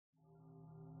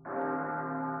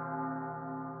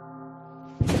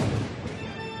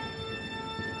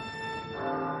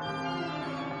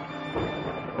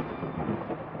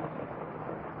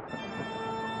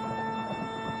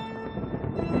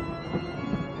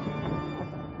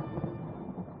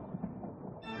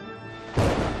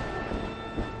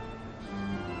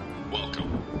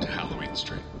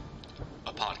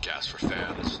podcast for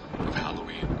fans of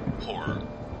Halloween, horror,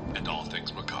 and all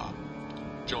things macabre.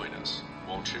 Join us,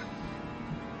 won't you?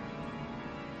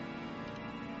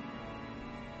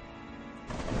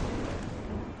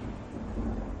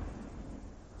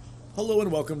 Hello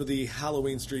and welcome to the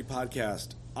Halloween Street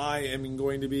Podcast. I am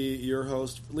going to be your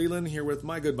host, Leland, here with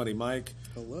my good buddy, Mike.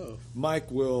 Hello. Mike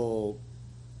will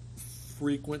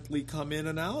frequently come in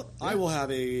and out. Yeah. I will have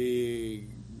a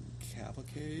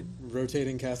cavalcade.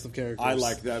 Rotating cast of characters. I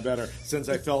like that better, since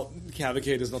I felt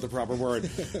cavalcade is not the proper word.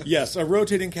 Yes, a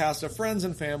rotating cast of friends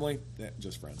and family,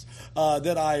 just friends,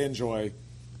 that I enjoy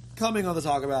coming on to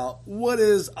talk about what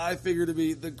is, I figure, to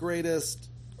be the greatest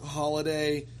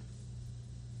holiday.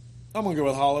 I'm going to go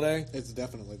with holiday. It's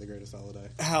definitely the greatest holiday.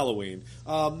 Halloween.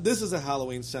 This is a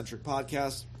Halloween-centric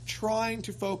podcast, trying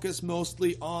to focus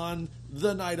mostly on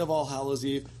the night of All Hallows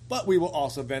Eve, but we will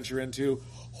also venture into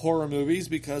horror movies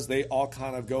because they all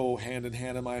kind of go hand in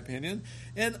hand, in my opinion,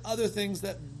 and other things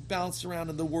that bounce around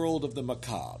in the world of the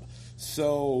macabre.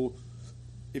 So,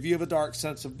 if you have a dark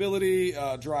sensibility,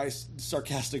 dry,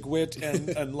 sarcastic wit,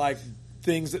 and like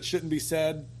things that shouldn't be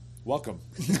said, welcome.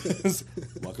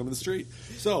 Welcome to the street.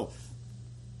 So,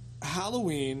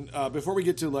 Halloween, before we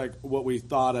get to like what we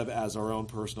thought of as our own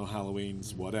personal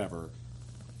Halloweens, whatever,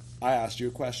 I asked you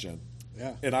a question.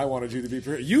 Yeah. And I wanted you to be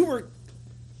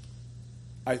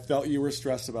I felt you were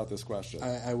stressed about this question.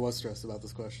 I was stressed about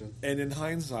this question. And in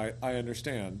hindsight, I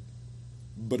understand,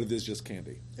 but it is just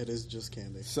candy. It is just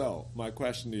candy. So, my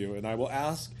question to you, and I will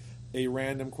ask a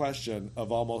random question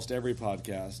of almost every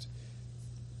podcast.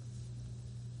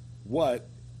 What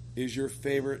is your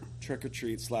favorite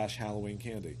trick-or-treat / Halloween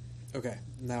candy? Okay.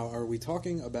 Now, are we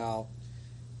talking about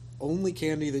only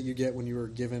candy that you get when you were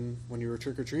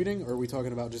trick-or-treating, or are we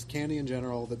talking about just candy in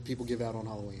general that people give out on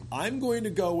Halloween? I'm going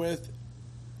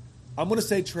to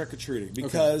say trick-or-treating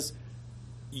because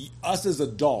us as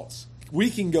adults, we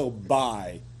can go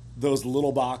buy those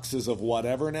little boxes of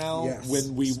whatever now. Yes.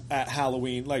 When we at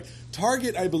Halloween. Like,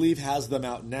 Target, I believe, has them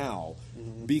out now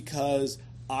because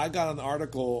I got an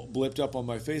article blipped up on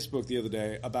my Facebook the other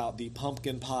day about the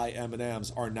pumpkin pie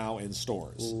M&Ms are now in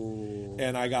stores. Ooh.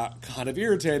 And I got kind of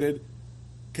irritated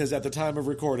because at the time of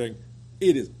recording,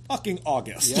 it is fucking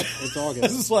August. Yep, it's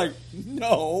August. It's like,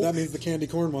 no. That means the candy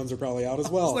corn ones are probably out as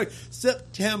well. It's like,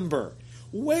 September.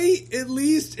 Wait at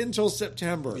least until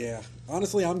September. Yeah.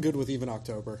 Honestly, I'm good with even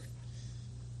October.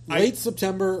 Late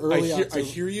September, early October. I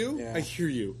hear you. Yeah. I hear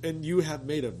you. And you have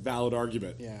made a valid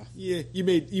argument. Yeah. Yeah, you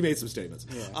made some statements.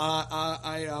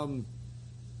 Yeah.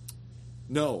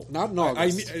 No. Not in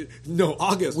August. No,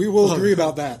 August. We will agree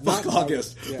about that. Fuck Not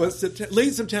August. Yeah. But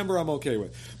late September I'm okay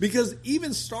with. Because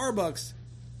even Starbucks,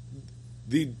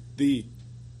 the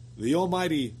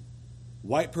almighty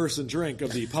white person drink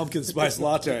of the pumpkin spice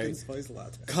latte,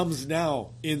 comes now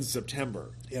in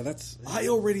September. Yeah, that's... I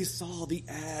already saw the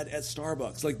ad at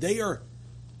Starbucks. Like, they are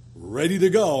ready to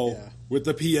go with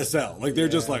the PSL. Like, they're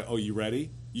just like, oh, you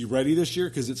ready? You ready this year?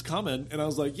 Because it's coming. And I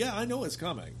was like, yeah, I know it's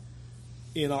coming.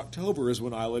 In October is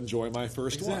when I'll enjoy my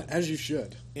first one. As you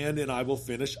should. And then I will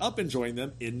finish up enjoying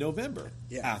them in November.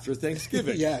 Yeah. After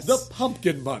Thanksgiving. Yes. The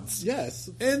pumpkin months. Yes.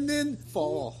 And then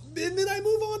fall. And then I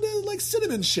move on to like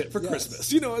cinnamon shit for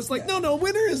Christmas. You know, it's like, no,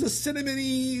 winter is a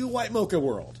cinnamony white mocha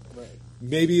world. Right.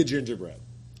 Maybe a gingerbread.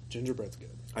 Gingerbread's good.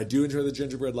 I do enjoy the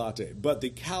gingerbread latte, but the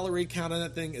calorie count on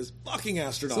that thing is fucking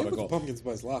astronomical. Same with the pumpkin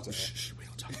spice latte. Shh, we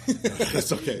don't talk about that.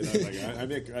 That's okay. I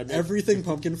make everything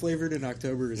pumpkin flavored in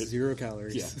October is 0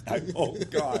 calories. Yeah. Oh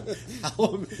God,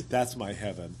 that's my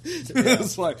heaven.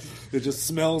 It's like it just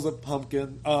smells of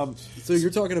pumpkin. So you're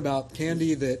talking about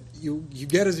candy that you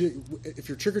get if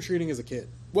you're trick or treating as a kid.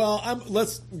 Well,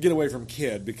 let's get away from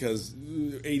kid because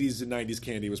 80s and 90s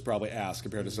candy was probably ass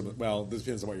compared to some. Well, this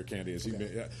depends on what your candy is.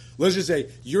 Okay. Let's just say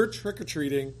you're trick or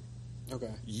treating. Okay.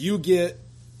 You get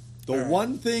the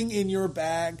one thing in your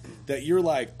bag that you're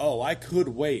like, oh, I could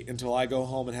wait until I go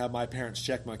home and have my parents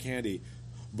check my candy.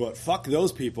 But fuck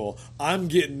those people. I'm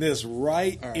getting this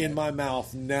right in my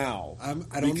mouth now.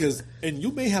 And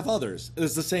you may have others.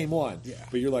 It's the same one. Yeah.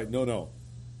 But you're like, no.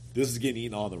 This is getting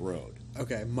eaten on the road.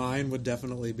 Okay, mine would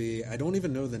definitely be. I don't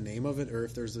even know the name of it, or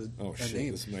if there's a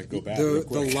name. This might go back.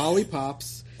 The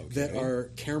lollipops that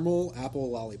are caramel apple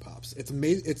lollipops.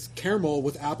 It's caramel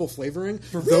with apple flavoring.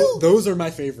 For real? Those are my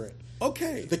favorite.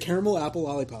 Okay. The caramel apple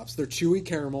lollipops. They're chewy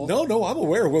caramel. No, I'm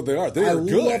aware of what they are. They are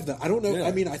good. I love them. I don't know. Yeah.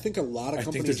 I mean, I think a lot of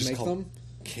companies make them.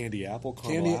 Candy apple,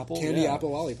 caramel apple? Candy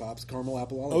apple lollipops, caramel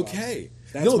apple lollipops. Okay.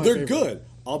 That's no, my they're favorite. good.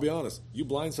 I'll be honest. You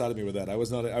blindsided me with that. I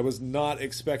was not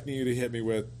expecting you to hit me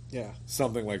with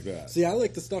something like that. See, I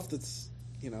like the stuff that's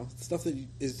stuff that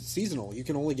is seasonal. You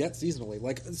can only get seasonally.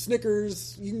 Like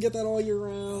Snickers, you can get that all year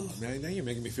round. Oh, man, now you're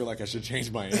making me feel like I should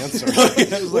change my answer. Like,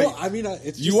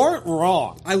 It's you just, aren't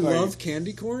wrong. I love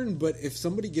candy corn, but if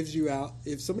somebody gives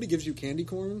you candy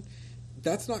corn,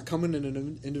 that's not coming in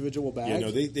an individual bag. Yeah,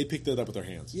 no, they picked that up with their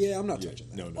hands. Yeah, I'm not touching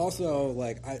that. No. Also,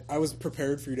 like, I was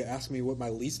prepared for you to ask me what my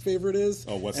least favorite is.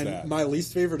 Oh, what's and that? My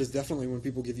least favorite is definitely when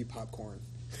people give you popcorn.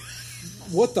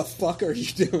 What the fuck are you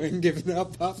doing giving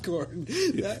out popcorn?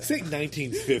 This ain't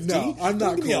 1950. No, I'm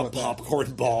not Give me cool a with that.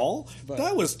 popcorn ball. But-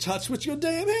 that was touched with your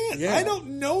damn hand. Yeah. I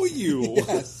don't know you.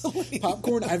 Yes.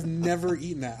 Popcorn, I've never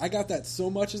eaten that. I got that so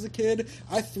much as a kid,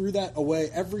 I threw that away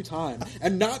every time.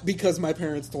 And not because my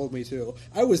parents told me to.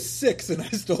 I was 6 and I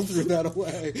still threw that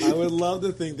away. I would love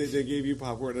to think that they gave you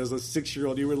popcorn as a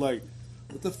 6-year-old. You were like,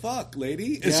 what the fuck,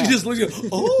 lady? And Yeah. she just looked at you,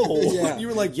 oh. Yeah. You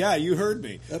were like, yeah, you heard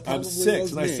me. That I'm probably 6.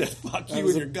 was And I me. said, fuck I you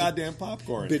was and a your goddamn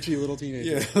popcorn. Bitchy little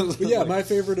teenager. Yeah. But yeah, Like- my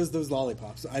favorite is those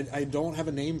lollipops. I don't have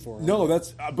a name for them. No,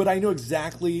 but I know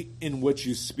exactly in which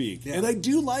you speak, Yeah. and I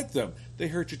do like them. They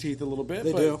hurt your teeth a little bit.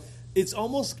 They but do.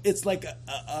 It's like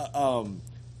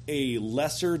a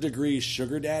lesser degree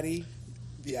sugar daddy,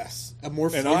 Yes. And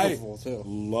more and I flavorful, too.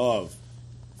 love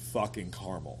fucking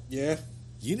caramel. Yeah.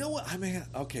 You know what? I mean,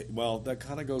 okay, well, that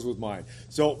kind of goes with mine.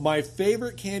 So my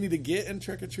favorite candy to get in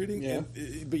trick or treating, Yeah.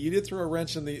 but you did throw a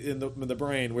wrench in the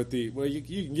brain with the you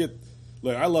can get.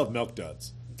 Look, I love Milk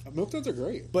Duds. Milk Duds are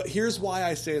great. But here's why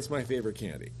I say it's my favorite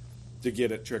candy to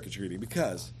get at trick or treating,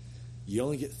 because you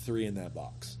only get 3 in that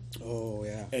box, Oh,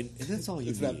 yeah. and that's all you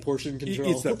It's need. that portion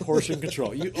control. It's that portion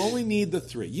control. You only need the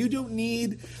 3. You don't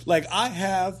need, like, I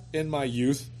have in my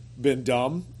youth been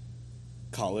dumb,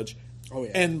 college, Oh,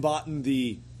 yeah. and bought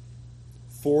the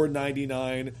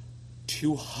 $4.99.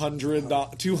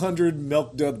 200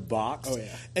 Milk Dud box. Oh,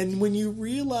 yeah. And when you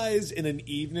realize in an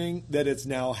evening that it's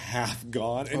now half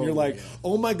gone, and Oh, you're like, yeah.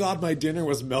 oh my god, my dinner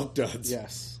was Milk Duds.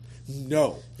 Yes.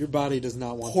 No. Your body does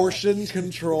not want Portion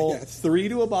control, Yes. 3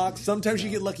 to a box. Sometimes you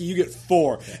get lucky, you get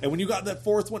 4. And when you got that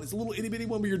 4th one, it's a little itty bitty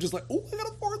one, but you're just like, oh, I got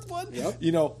a 4th one. Yep.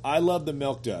 You know, I love the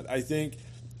Milk Dud. I think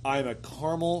I'm a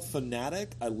caramel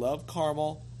fanatic. I love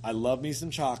caramel. I love me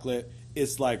some chocolate.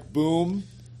 It's like, boom,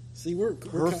 See, we're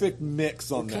perfect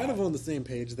mix on We're that. kind of on the same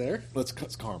page there.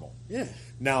 It's caramel. Yeah.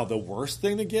 Now, the worst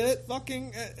thing to get it,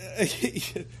 fucking,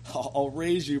 I'll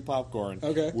raise you popcorn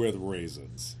Okay. with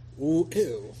raisins. Ooh,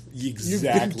 ew.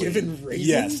 Exactly. You've been given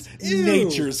raisins? Yes. Ew.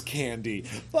 Nature's candy.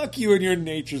 Fuck you and your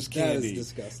nature's That is candy.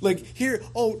 disgusting. Like, here,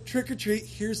 trick or treat,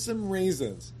 here's some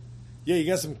raisins. Yeah, you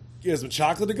got some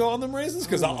chocolate to go on them raisins?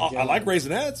 Because Oh my I God. like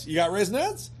Raisinets. You got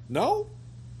Raisinets? No?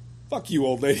 Fuck you,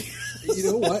 old lady. You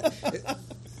know what?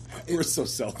 We're so I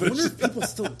selfish. wonder if people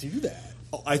still do that.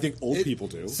 Oh, I think old people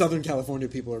do. Southern California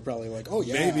people are probably like, oh,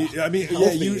 yeah. Maybe. I mean, yeah,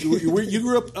 healthy. you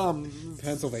grew up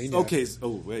Pennsylvania. Okay,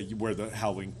 where the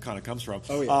Halloween kind of comes from.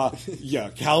 Oh, yeah. Yeah,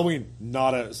 Halloween,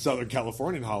 not a Southern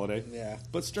Californian holiday. Yeah.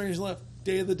 But strange enough,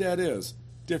 Day of the Dead is.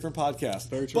 Different podcast.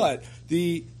 Very true. But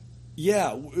the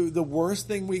worst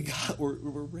thing we got were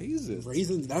raisins.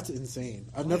 Raisins, that's insane.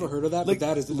 I've never heard of that, Like but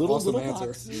that is an little awesome little answer.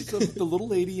 boxes of the little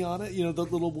lady on it, the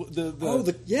little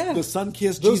the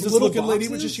sun-kissed Those Jesus little looking lady,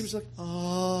 which boxes? is she was like,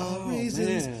 Oh,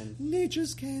 raisins, man.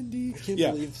 nature's candy. I can't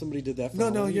Yeah. believe somebody did that for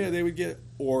No, Halloween. yeah, they would get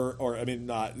or I mean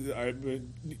not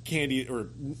candy or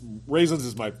raisins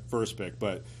is my first pick,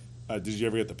 but did you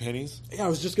ever get the pennies? Yeah, I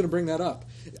was just going to bring that up.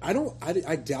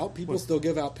 I doubt people still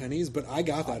give out pennies, but I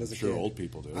got that as a sure kid. old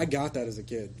people do. I got that as a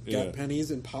kid. Yeah. Got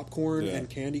pennies and popcorn Yeah. and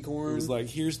candy corn. It was like,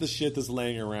 here's the shit that's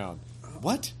laying around.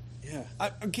 What? yeah.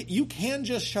 Okay, you can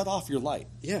just shut off your light.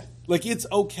 Yeah. Like, it's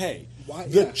okay. Why-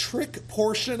 The yeah. trick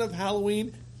portion of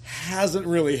Halloween hasn't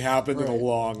really happened in a Right.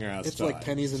 long ass It's time. like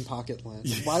pennies in pocket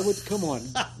lens. Why would, come on.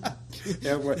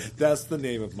 Yeah, that's the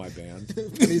name of my band.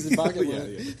 Pennies in pocket Yeah,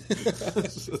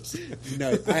 lens. yeah.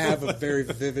 No, I have a very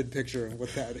vivid picture of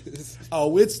what that is.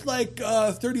 Oh, it's like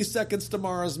 30 Seconds to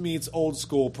Mars meets old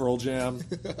school Pearl Jam.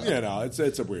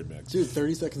 It's a weird mix. Dude,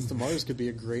 30 Seconds to Mars could be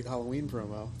a great Halloween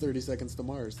promo. 30 Seconds to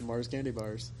Mars, the Mars candy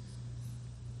bars.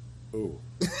 Ooh.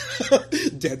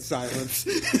 Dead silence.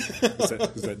 Is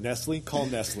that Nestle? Call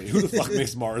Nestle. Who the fuck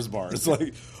makes Mars bars?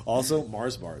 Like, also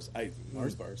Mars bars.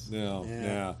 Mars bars. No,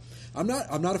 yeah. I'm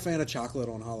not a fan of chocolate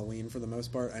on Halloween for the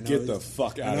most part. I know Get the it's-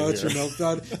 fuck I outta know it's here. your milk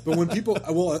dud, but when people,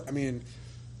 well, I mean,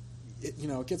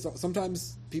 it gets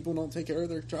sometimes people don't take care of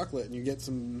their chocolate, and you get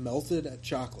some melted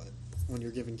chocolate when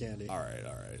you're giving candy. All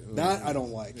right. That I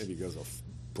don't like. Maybe because of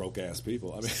broke ass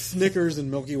people. I mean, Snickers and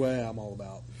Milky Way, I'm all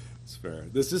about. it's fair.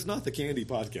 This is not the candy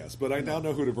podcast, but I now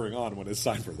know who to bring on when it's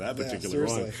time for that Yeah, particular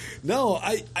one. seriously. No,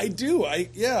 I do.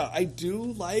 I do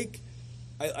like.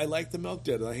 I like the Milk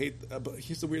Dud. I hate. But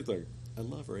here's the weird thing. I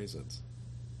love raisins.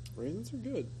 Raisins are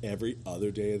good. Every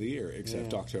other day of the year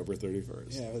except Yeah. October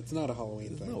 31st. Yeah, it's not a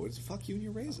Halloween thing. No, it's fuck you and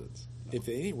your raisins. If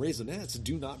they ain't Raisinets,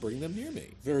 do not bring them near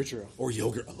me. Very true. Or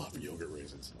yogurt. I love yogurt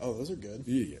raisins. Oh, those are good.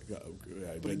 Yeah.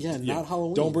 But again, not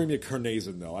Halloween. Don't bring me a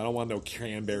carnation, though. I don't want no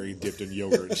cranberry dipped in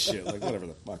yogurt and shit. Like, whatever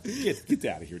the fuck. Get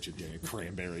out of here with your damn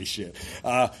cranberry shit.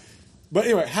 But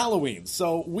anyway, Halloween.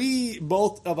 So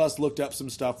both of us looked up some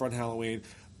stuff on Halloween.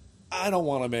 I don't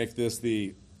want to make this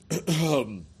the...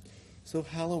 So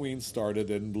Halloween started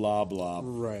and blah, blah.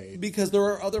 Right. Because there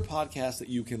are other podcasts that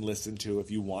you can listen to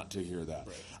if you want to hear that.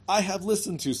 Right. I have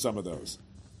listened to some of those.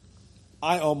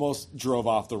 I almost drove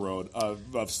off the road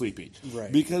of sleepy.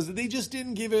 Right. Because they just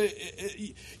didn't give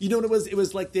it... You know what it was? It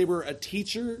was like they were a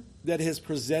teacher that has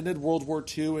presented World War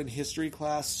II in history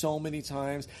class so many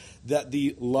times that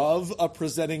the love of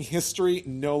presenting history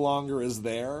no longer is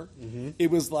there. Mm-hmm. It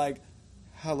was like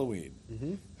Halloween.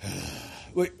 Mm-hmm.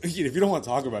 Like, if you don't want to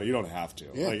talk about it, you don't have to.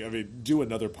 Yeah. Like, I mean, do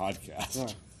another podcast. Yeah.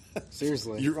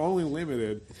 Seriously. You're only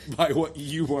limited by what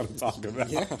you want to talk about.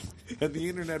 Yeah. And the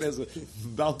internet has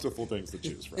bountiful things to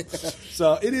choose from.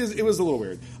 So it was a little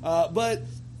weird. But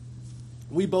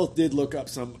we both did look up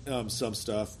some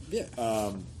stuff.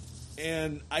 Yeah.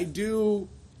 And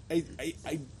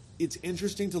it's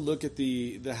interesting to look at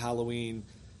the Halloween.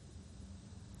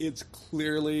 It's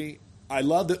clearly... I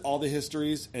love that all the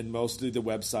histories and most of the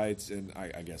websites and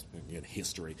I guess again,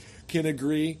 history can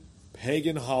agree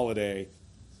pagan holiday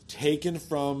taken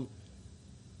from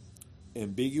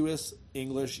ambiguous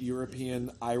English, European,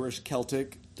 Irish,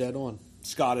 Celtic, dead on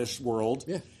Scottish world,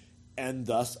 yeah, and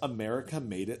thus America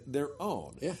made it their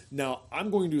own. Yeah. Now I'm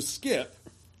going to skip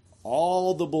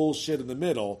all the bullshit in the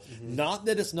middle. Mm-hmm. Not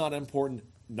that it's not important.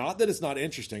 Not that it's not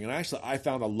interesting, and actually I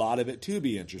found a lot of it to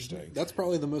be interesting. That's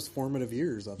probably the most formative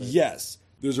years of it. Yes.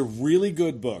 There's a really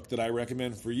good book that I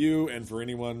recommend for you and for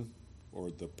anyone or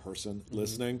the person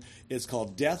listening. It's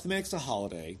called Death Makes a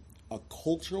Holiday, A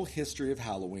Cultural History of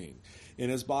Halloween. And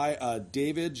it's by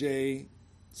David J.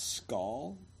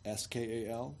 Skal,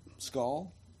 S-K-A-L,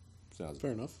 Skal. Sounds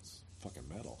fair enough. Fucking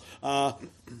metal.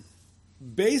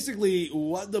 Basically,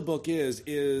 what the book is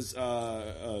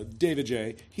David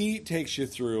J. He takes you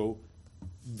through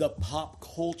the pop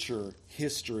culture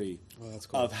history that's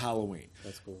cool. of Halloween.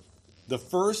 That's cool. The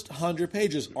first 100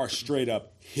 pages are straight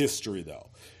up history, though.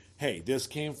 Hey, this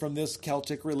came from this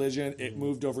Celtic religion. It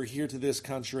moved over here to this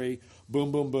country.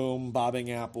 Boom, boom, boom.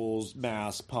 Bobbing apples,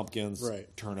 mass, pumpkins, right.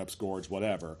 turnips, gourds,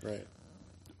 whatever. Right.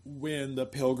 When the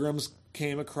pilgrims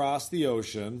came across the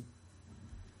ocean,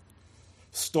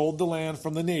 stole the land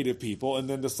from the native people, and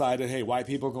then decided, hey, white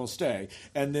people are going to stay.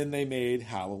 And then they made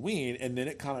Halloween, and then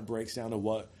it kind of breaks down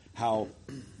to how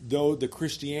though the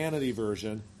Christianity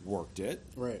version worked it.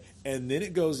 Right. And then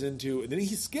it goes into, and then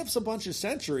he skips a bunch of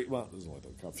centuries, well, there's only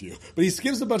a few, but he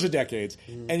skips a bunch of decades,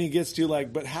 and he gets to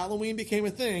but Halloween became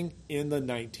a thing in the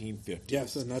 1950s.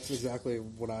 Yes, and that's exactly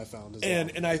what I found as well.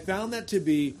 And I found that to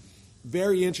be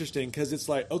very interesting, because it's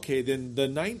like, okay, then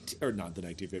not the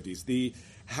 1950s, the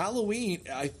Halloween,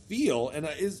 I feel, and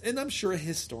I'm sure a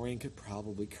historian could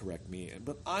probably correct me,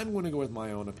 but I'm going to go with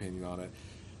my own opinion on it,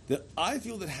 that I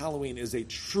feel that Halloween is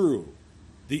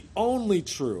the only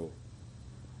true,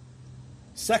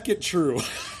 second true,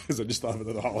 because I just thought of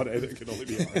another holiday that could only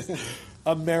be ours,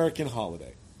 American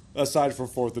holiday, aside from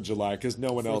 4th of July, because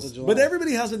no one else, but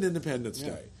everybody has an Independence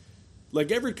Day. Like,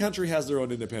 every country has their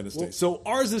own Independence Day. So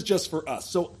ours is just for us.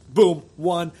 So, boom,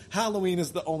 Halloween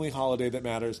is the only holiday that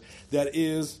matters. That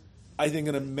is, I think,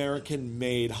 an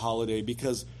American-made holiday,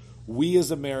 because we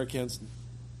as Americans,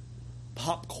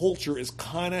 pop culture is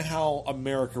kind of how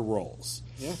America rolls.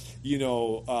 Yeah. You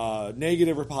know,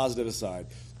 negative or positive aside.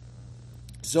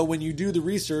 So when you do the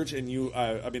research, and you,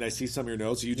 I see some of your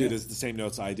notes. You did the same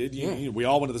notes I did. We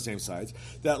all went to the same sites.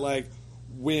 That, like,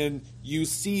 when you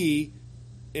see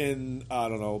in,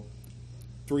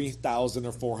 3,000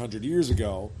 or 400 years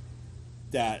ago,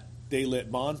 that they lit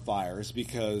bonfires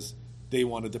because they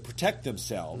wanted to protect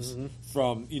themselves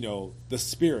from, the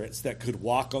spirits that could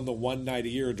walk on the one night a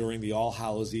year during the All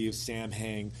Hallows Eve,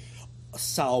 Samhain,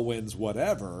 Samhain,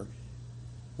 whatever.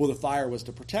 Well, the fire was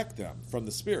to protect them from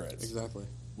the spirits. Exactly.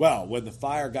 Well, when the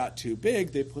fire got too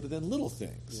big, they put it in little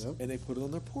things, and they put it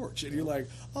on their porch. And you're like,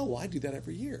 oh, well, I do that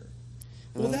every year.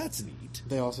 Well, that's neat.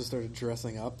 They also started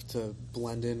dressing up to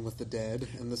blend in with the dead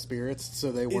and the spirits, so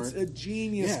they weren't... It's a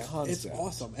genius concept. It's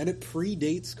awesome, and it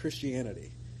predates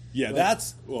Christianity. Yeah, Like,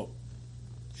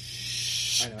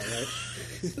 shh. I know, right?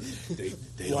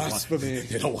 they Blasphemy.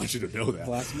 They don't want you to know that.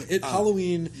 Blasphemy.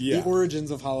 Halloween, the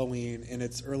origins of Halloween in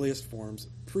its earliest forms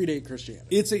predate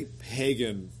Christianity. It's a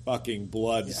pagan fucking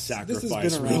blood sacrifice this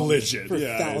has been around religion. for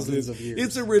thousands of years.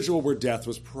 It's a ritual where death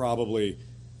was probably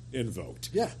invoked.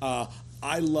 Yeah.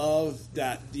 I love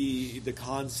that the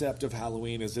concept of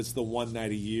Halloween is it's the one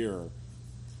night a year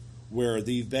where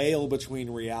the veil between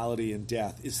reality and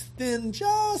death is thin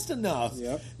just enough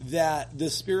that the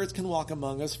spirits can walk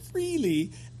among us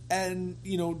freely and,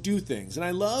 do things. And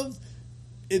I love,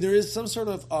 there is some sort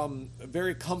of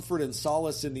very comfort and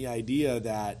solace in the idea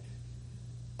that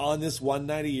on this one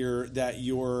night a year that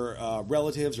your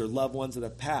relatives or loved ones that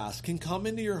have passed can come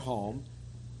into your home,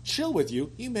 chill with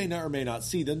you. You may not or may not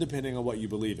see them depending on what you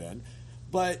believe in,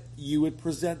 but you would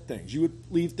present things. You would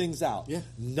leave things out. Yeah.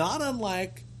 Not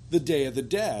unlike the Day of the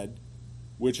Dead,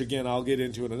 which again I'll get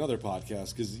into in another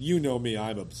podcast because you know me,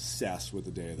 I'm obsessed with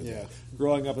the Day of the Dead.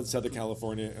 Growing up in Southern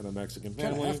California in a Mexican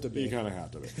family, you kind of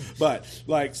have to be. But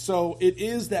so it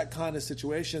is that kind of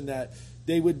situation that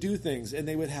they would do things and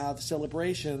they would have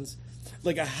celebrations.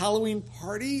 Like a Halloween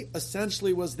party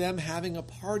essentially was them having a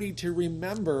party to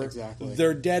remember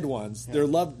their dead ones, their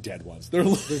loved dead ones. Their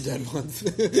dead ones.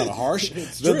 Kind of harsh.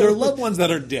 Their loved ones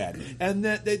that are dead. And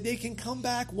that they can come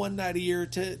back one night a year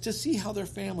to see how their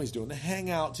family's doing, to hang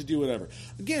out, to do whatever.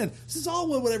 Again, this is all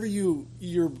whatever your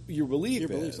belief is.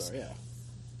 Beliefs are, yeah.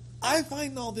 I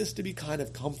find all this to be kind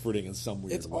of comforting in some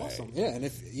weird way. It's awesome. Yeah,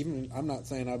 and I'm not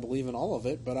saying I believe in all of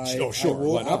it, but I sure.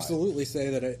 will absolutely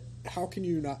say that how can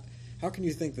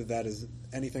you think that is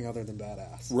anything other than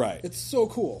badass? Right. It's so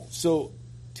cool. So,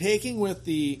 taking with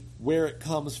where it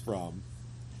comes from,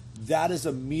 that is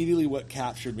immediately what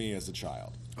captured me as a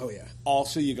child. Oh, yeah.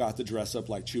 Also, you got to dress up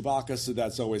like Chewbacca, so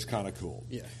that's always kind of cool.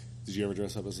 Yeah. Did you ever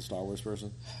dress up as a Star Wars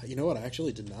person? You know what? I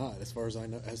actually did not, as far as I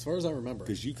know, as far as I remember.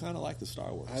 Because you kind of like the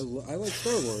Star Wars. I like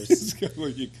Star Wars.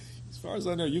 As far as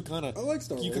I know, you kind of. I like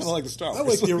Star Wars. You kind of like the Star Wars. I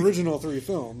like the original 3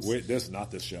 films. Wait, not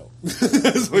this show.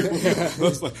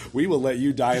 We will let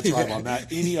you diatribe on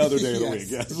that any other day of the week.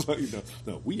 Yes.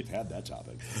 No, we have had that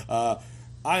topic.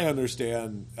 I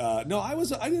understand. No, I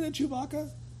did a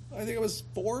Chewbacca. I think I was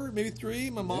 4, maybe 3.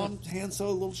 My mom hand sewed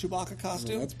a little Chewbacca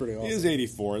costume. That's pretty awesome. It was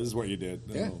 84. This is what you did.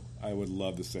 No, yeah. I would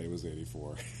love to say it was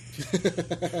 84.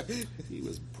 He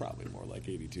was probably more like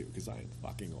 82 because I am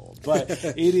fucking old. But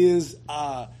it is.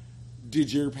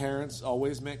 Did your parents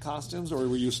always make costumes, or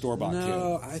were you a store-bought kid?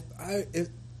 No,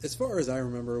 as far as I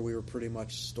remember, we were pretty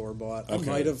much store-bought. Okay.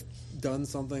 I might have done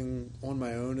something on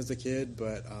my own as a kid,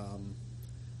 but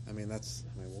we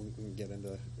can get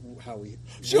into how we.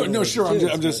 Sure. I'm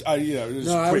just I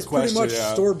was pretty much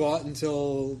yeah. store-bought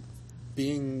until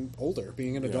being older,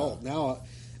 being an adult. Yeah. Now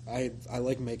I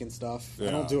like making stuff. Yeah.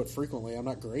 I don't do it frequently. I'm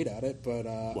not great at it, but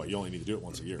you only need to do it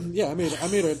once a year. Yeah, I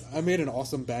made an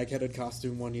awesome bag-headed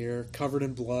costume one year, covered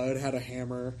in blood, had a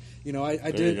hammer.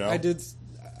 I did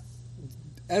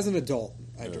as an adult.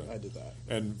 I did that.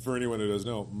 And for anyone who doesn't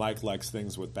know, Mike likes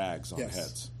things with bags on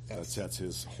heads. Yes. That's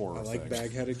his horror. I like thing.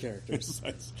 bag-headed characters.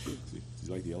 Do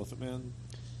you like the Elephant Man?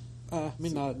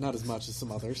 Not as much as some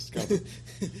others.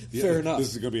 Fair enough.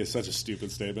 This is going to be such a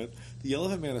stupid statement. The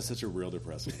Elephant Man is such a real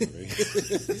depressing movie.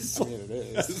 It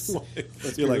is.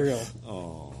 Let's be real.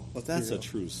 Oh, but that's a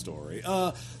true story.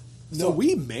 So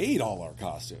we made all our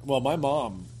costumes. Well, my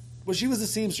mom, she was a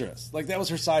seamstress. Like that was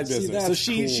her side business. So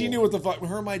she knew what the fuck.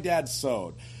 Her and my dad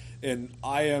sewed, and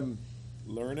I am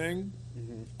learning.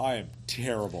 Mm-hmm. I am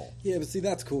terrible. Yeah, but see,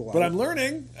 that's cool. But I'm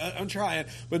learning. I'm trying.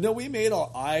 But no, we made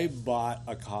all. I bought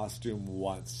a costume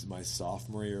once my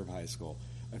sophomore year of high school.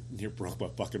 I near broke my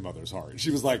fucking mother's heart.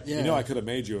 She was like, I could have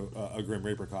made you a Grim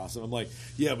Reaper costume. I'm like,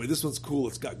 yeah, but this one's cool.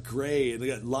 It's got gray and they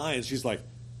got lines. She's like,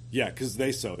 yeah, because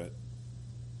they sewed it.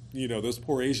 Those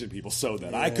poor Asian people sewed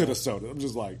that. Yeah. I could have sewed it. I'm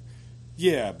just like,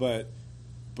 yeah, but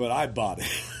I bought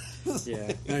it.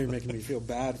 Yeah, now you're making me feel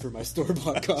bad for my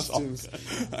store-bought costumes.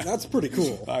 That's pretty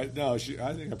cool. I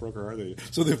think I broke her heart.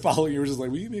 So the following year was just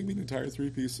like, will you make me an entire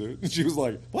 3-piece suit? And she was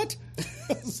like, what?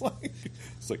 It's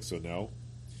like, so no?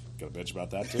 Got a bitch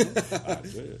about that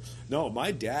too? No,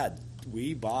 my dad,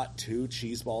 we bought 2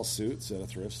 cheeseball suits at a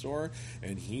thrift store,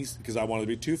 and because I wanted to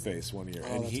be Two-Face one year.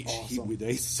 And awesome.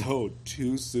 They sewed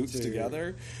 2 suits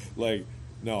together. Like,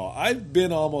 no, I've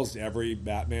been almost every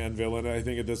Batman villain, I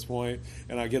think, at this point,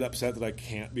 and I get upset that I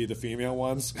can't be the female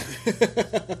ones.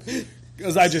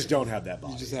 Because I just don't have that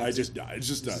body. I just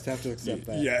have to accept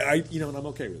that. Yeah, and I'm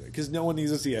okay with it. Because no one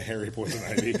needs to see a hairy poison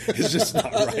ivy. It's just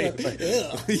not right.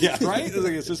 Yeah, right?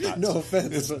 It's just not. No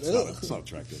offense. It's not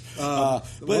attractive.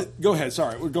 But go ahead.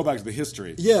 Sorry, we'll go back to the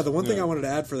history. Yeah, the one thing I wanted to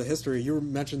add for the history, you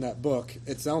mentioned that book.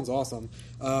 It sounds awesome.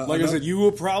 I said, you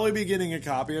will probably be getting a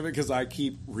copy of it because I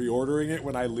keep reordering it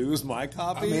when I lose my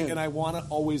copy, and I want to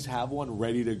always have one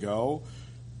ready to go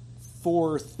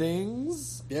for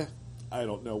things. Yeah. I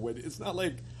don't know when. It's not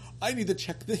like I need to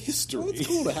check the history. Well, it's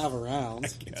cool to have around.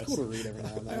 It's guess. cool to read every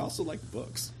now and then. I also like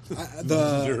books.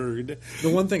 The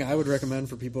one thing I would recommend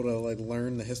for people to like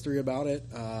learn the history about it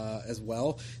as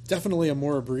well, definitely a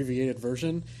more abbreviated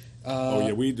version.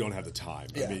 We don't have the time.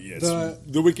 Yeah, I mean, yes,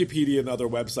 the Wikipedia and other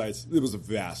websites. It was a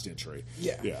vast entry.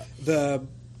 Yeah. The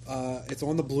It's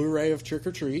on the Blu-ray of Trick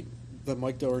or Treat, the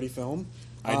Mike Dougherty film.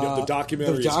 I know the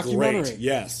documentary is great.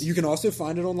 Yes, you can also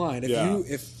find it online. Yeah.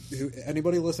 If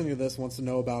anybody listening to this wants to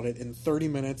know about it in 30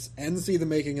 minutes and see the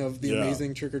making of the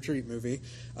amazing Trick or Treat movie,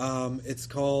 it's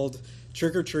called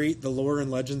Trick or Treat: The Lore and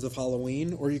Legends of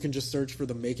Halloween, or you can just search for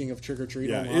the making of Trick or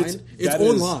Treat online. It's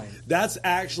online. That's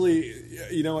actually,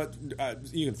 you know what?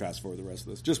 You can fast forward the rest of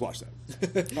this. Just watch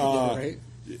that. Right?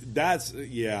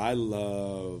 I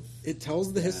love. It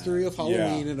tells the history of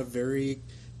Halloween in a very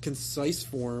concise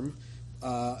form.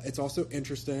 It's also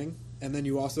interesting, and then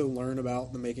you also learn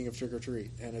about the making of Trick or Treat,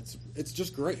 and it's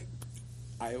just great.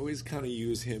 I always kind of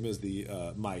use him as the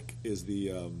Mike is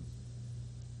the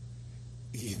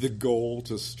goal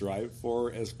to strive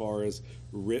for as far as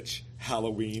rich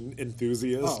Halloween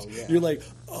enthusiasts. Oh, yeah. You're like,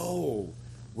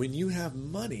 when you have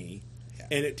money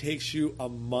and it takes you a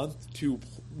month to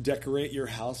decorate your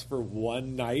house for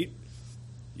one night.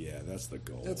 Yeah, that's the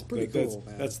goal. That's pretty cool,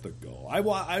 man. That's the goal.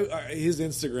 His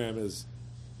Instagram is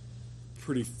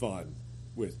pretty fun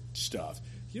with stuff.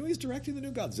 You know, he's directing the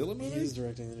new Godzilla movie. He is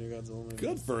directing the new Godzilla movie.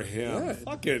 Good for him. Yeah.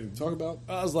 Fucking talk about.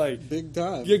 I was like, big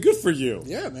time. Yeah, good for you.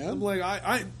 Yeah, man. I'm like,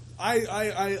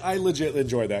 I legit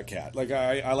enjoy that cat. Like,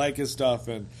 I like his stuff,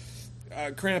 and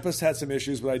Krampus had some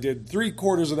issues, but I did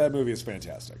 3/4 of that movie is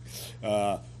fantastic.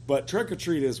 But Trick or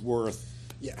Treat is worth.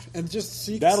 Yeah, and just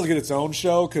see that'll get its own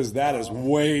show because that is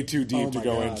way too deep to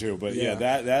go God. into. But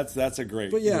that's a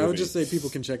great. But yeah, movie. I would just say people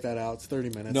can check that out. It's 30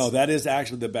 minutes. No, that is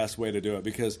actually the best way to do it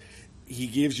because he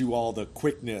gives you all the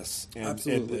quickness and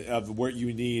of what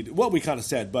you need. What we kind of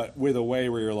said, but with a way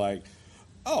where you're like,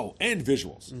 and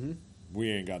visuals. Mm-hmm. We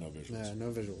ain't got no visuals. Yeah,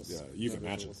 no visuals. Yeah, you no can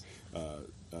visuals.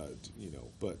 imagine.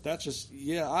 But that's just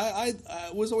I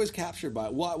was always captured by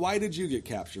it. Why did you get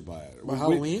captured by it?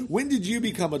 Halloween? When did you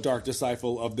become a dark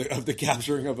disciple of the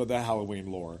capturing of the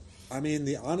Halloween lore? I mean,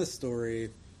 the honest story.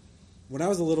 When I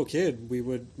was a little kid,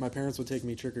 my parents would take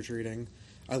me trick or treating.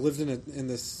 I lived in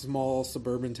this small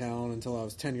suburban town until I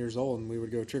was 10 years old, and we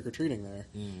would go trick or treating there.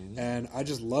 Mm-hmm. And I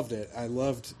just loved it. I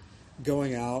loved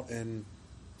going out and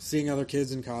seeing other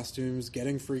kids in costumes,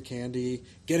 getting free candy,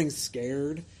 getting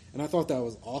scared. And I thought that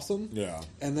was awesome. Yeah.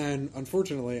 And then,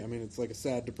 unfortunately, I mean, it's like a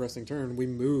sad, depressing turn. We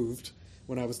moved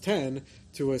when I was 10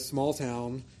 to a small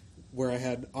town where I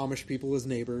had Amish people as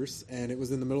neighbors, and it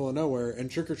was in the middle of nowhere,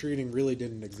 and trick-or-treating really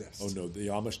didn't exist. Oh, no, the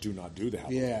Amish do not do that.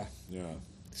 Yeah. Yeah.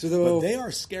 But they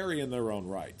are scary in their own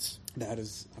rights. That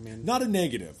is, I mean... Not a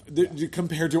negative.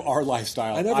 Compared to our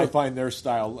lifestyle, I find their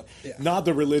style... Yeah. Not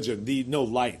the religion, no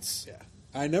lights. Yeah.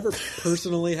 I never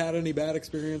personally had any bad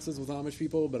experiences with Amish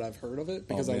people, but I've heard of it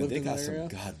because I lived in that area. They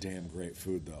got some goddamn great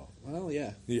food, though. Well,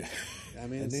 yeah. Yeah. I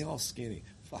mean, and they all skinny.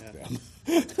 Fuck them.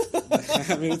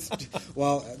 I mean,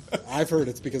 I've heard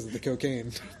it's because of the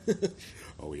cocaine.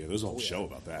 Oh, yeah, there's a whole show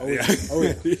about that. Oh,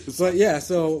 yeah. But, yeah,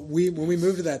 so when we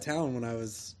moved to that town when I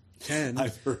was 10...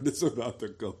 I've heard this about the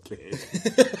cocaine.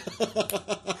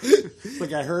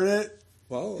 Like, I heard it.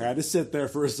 Well, I had to sit there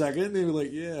for a second, and they were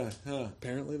like, "Yeah." Huh.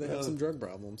 Apparently, they have some drug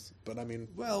problems. But I mean,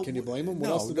 well, can you blame them? What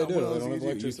else do they do? They don't have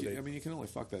electricity. You can only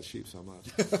fuck that sheep so much.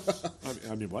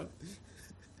 I mean, what?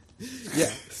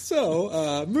 Yeah.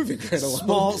 So, moving right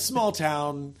along. Small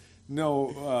town.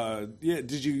 No.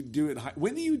 Did you do it?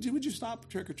 When would you stop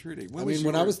trick or treating?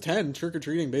 When I was 10, trick or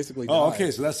treating basically died. Oh,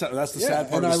 okay. So that's the sad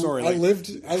part of the story.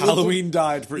 Halloween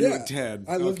died for you at 10.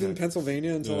 I lived in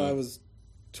Pennsylvania until I was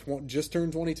just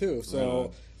turned 22.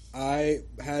 So I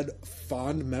had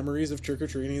fond memories of trick or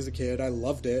treating as a kid. I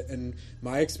loved it, and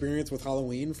my experience with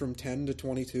Halloween from 10 to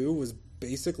 22 was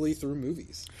basically through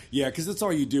movies. Yeah, because that's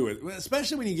all you do.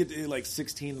 Especially when you get to like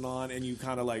 16 and on, and you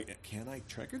kind of like, can I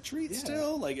trick or treat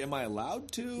still? Like, am I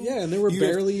allowed to? Yeah, and there were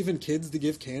barely even kids to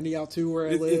give candy out to where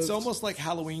I lived. It's almost like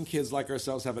Halloween kids like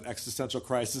ourselves have an existential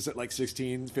crisis at like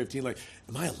 16, 15. Like,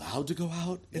 am I allowed to go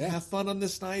out and have fun on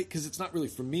this night? Because it's not really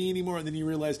for me anymore. And then you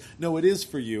realize, no, it is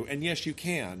for you. And yes, you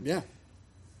can. Yeah.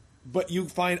 But you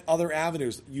find other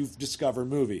avenues. You discover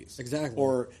movies. Exactly.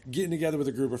 Or getting together with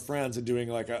a group of friends and doing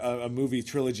like a movie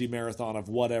trilogy marathon of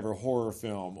whatever horror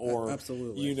film. Or,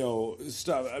 absolutely.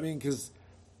 Stuff. I mean, because,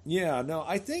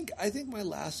 I think my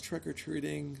last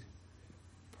trick-or-treating,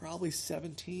 probably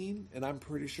 17. And I'm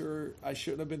pretty sure I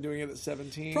shouldn't have been doing it at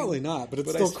 17. Probably not, but it's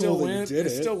still cool that you did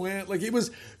it. I still went. Like,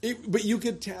 but you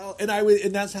could tell. And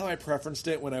that's how I preferenced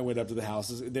it when I went up to the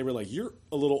houses. They were like, you're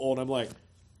a little old. I'm like,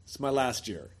 It's my last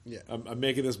year. Yeah. I'm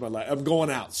making this my last. I'm going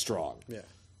out strong. Yeah.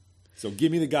 So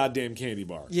give me the goddamn candy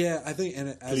bar. Yeah, I think,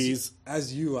 and Please.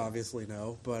 as you obviously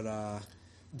know, but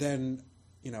then,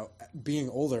 being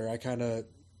older, I kind of,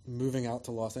 moving out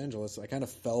to Los Angeles, I kind of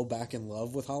fell back in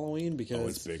love with Halloween because... Oh,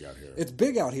 it's big out here. It's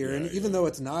big out here, Yeah, and even though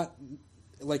it's not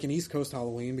like an East Coast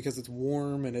Halloween because it's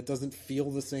warm and it doesn't feel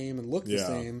the same and look the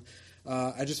same,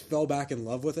 I just fell back in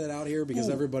love with it out here because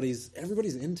everybody's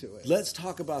into it. Let's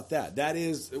talk about that. That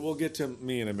is, we'll get to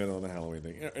me in a minute on the Halloween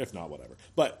thing. If not, whatever.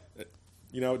 But,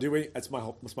 do we? It's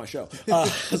my show.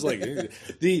 It's like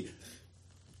the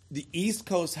East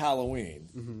Coast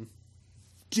Halloween,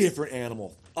 different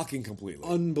animal, fucking completely.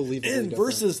 Unbelievably and different.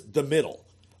 Versus the middle.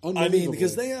 I mean, Unbelievably.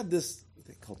 because they have this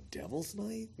thing called Devil's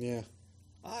Night. Yeah.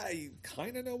 I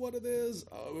kind of know what it is.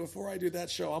 Before I do that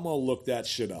show, I'm going to look that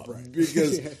shit up. Right.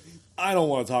 Because Yeah. I don't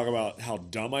want to talk about how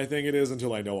dumb I think it is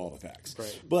until I know all the facts.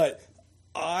 Right. But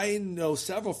I know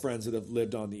several friends that have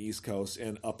lived on the East Coast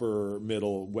and upper,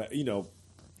 middle,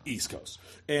 East Coast.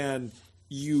 And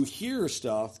you hear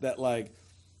stuff that, like,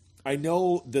 I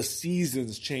know the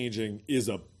seasons changing is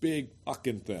a big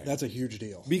fucking thing. That's a huge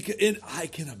deal. And I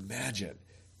can imagine.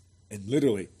 And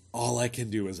literally, all I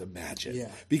can do is imagine. Yeah.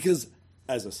 Because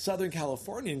as a Southern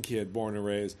Californian kid born and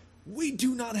raised, we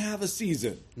do not have a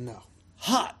season. No.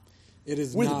 Hot. It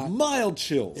is With not... mild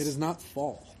chills. It is not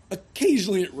fall.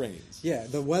 Occasionally it rains. Yeah,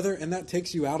 the weather, and that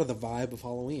takes you out of the vibe of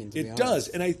Halloween, to be It honest. does.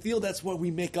 And I feel that's what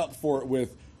we make up for it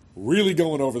with really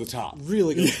going over the top.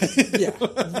 Really good. Yeah,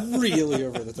 really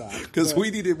over the top. Because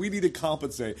we need to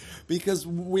compensate because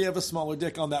we have a smaller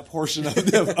dick on that portion of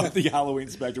the Halloween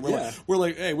spectrum. We're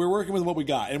like, hey, we're working with what we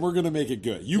got, and we're going to make it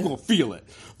good. You're going to feel it.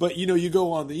 But, you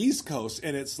go on the East Coast,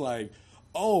 and it's like,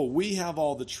 oh, we have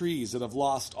all the trees that have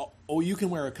lost. Oh, you can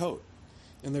wear a coat.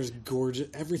 And there's gorgeous,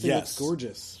 everything that's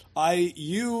gorgeous.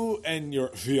 You and your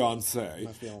fiance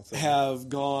have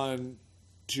gone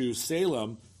to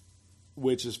Salem,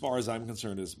 which, as far as I'm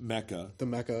concerned, is Mecca. The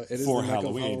Mecca. It is for the Mecca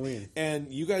Halloween. of Halloween.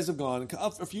 And you guys have gone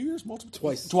a few years, multiple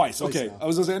Twice. Twice. Twice Okay, now. I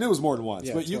was going to say I knew it was more than once,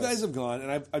 Yeah, but you twice. guys have gone,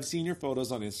 and I've seen your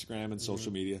photos on Instagram and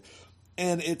social media,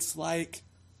 and it's like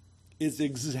it's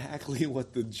exactly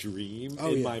what the dream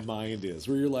in my mind is,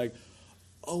 where you're like,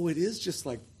 oh, it is just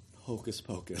like hocus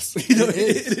pocus. It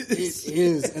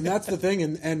is, and that's the thing.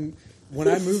 And when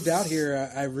I moved out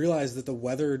here, I realized that the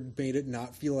weather made it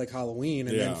not feel like Halloween.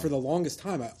 And then for the longest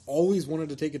time, I always wanted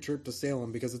to take a trip to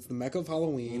Salem because it's the Mecca of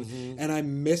Halloween, and I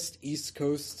missed East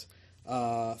Coast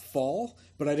fall,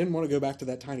 but I didn't want to go back to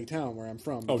that tiny town where I'm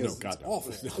from because it's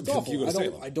awful. No, It's awful. you go to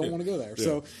Salem. I don't want to go there. Yeah.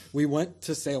 So we went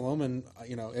to Salem, and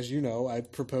as you know, I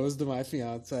proposed to my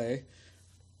fiance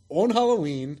on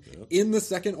Halloween in the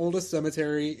second oldest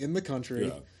cemetery in the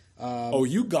country. Yeah.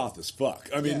 You goth as fuck.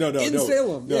 I mean, no.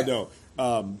 Salem. No.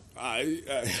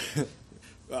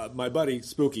 My buddy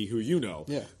Spooky, who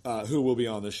who will be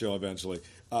on the show eventually,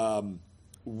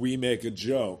 we make a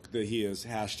joke that he is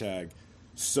hashtag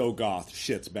so goth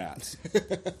shits bats,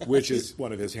 which is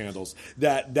one of his handles.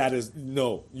 That is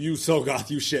no, you so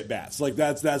goth you shit bats. Like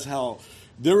that's how.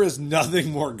 There is nothing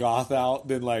more goth out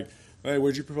than like, hey,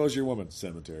 where'd you propose to your woman?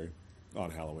 Cemetery on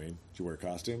Halloween. Did you wear a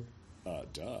costume?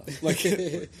 Duh. Like,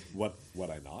 what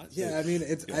I not? Yeah, I mean,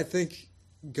 I think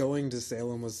going to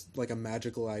Salem was like a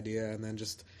magical idea, and then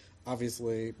just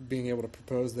obviously being able to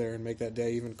propose there and make that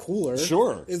day even cooler,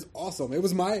 is awesome. It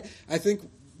was I think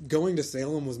going to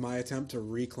Salem was my attempt to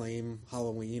reclaim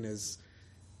Halloween as.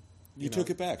 You took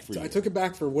it back for you. I took it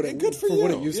back for what it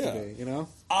used to be.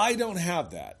 I don't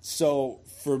have that. So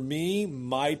for me,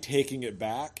 my taking it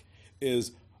back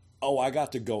is, I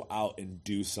got to go out and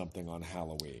do something on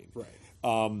Halloween. Right.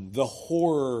 The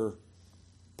horror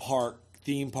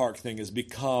theme park thing has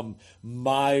become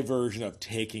my version of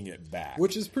taking it back,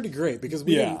 which is pretty great because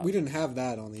we didn't have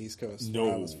that on the East Coast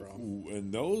where I was from.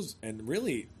 And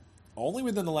really only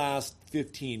within the last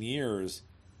 15 years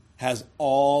has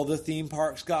all the theme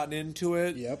parks gotten into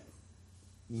it. Yep.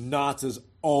 Knott's has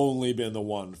only been the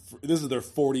one. This is their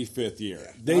 45th year.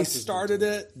 Yeah, they started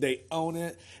it. They own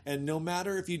it. And no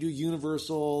matter if you do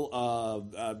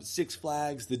Universal, Six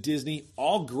Flags, the Disney,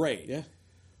 all great. Yeah.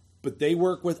 But they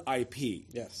work with IP.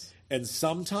 Yes. And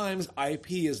sometimes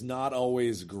IP is not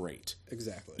always great.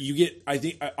 Exactly. You get, I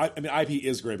mean, IP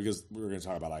is great because we're going to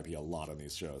talk about IP a lot on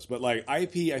these shows. But like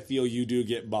IP, I feel you do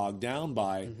get bogged down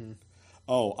by...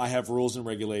 I have rules and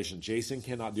regulations. Jason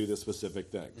cannot do this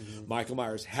specific thing. Michael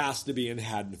Myers has to be in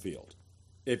Haddonfield.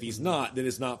 If he's not, then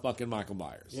it's not fucking Michael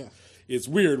Myers. Yeah. It's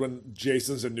weird when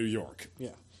Jason's in New York.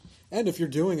 Yeah. And if you're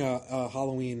doing a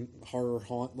Halloween horror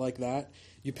haunt like that,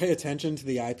 you pay attention to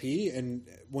the IP, and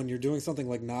when you're doing something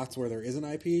like Knott's where there is an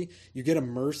IP, you get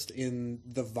immersed in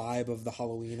the vibe of the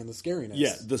Halloween and the scariness.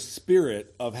 Yeah, the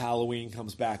spirit of Halloween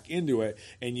comes back into it,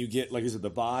 and you get, like I said,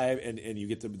 the vibe, and you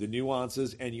get the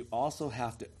nuances, and you also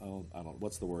have to, I don't know,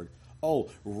 what's the word?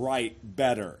 Write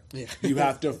better. Yeah. You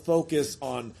have to focus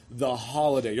on the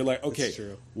holiday. You're like, okay,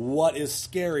 true. what is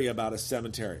scary about a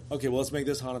cemetery? Okay, well, let's make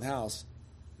this haunted house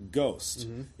ghost.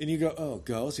 Mm-hmm. And you go, oh,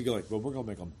 ghost? You go like, well, we're going to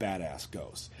make them badass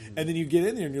ghosts. And then you get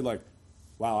in there and you're like,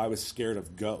 wow, I was scared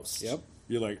of ghosts. Yep.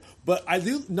 You're like, but I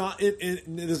do not, this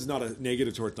is not a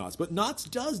negative towards Knott's, but Knott's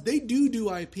they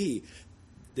do IP.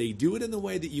 They do it in the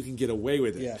way that you can get away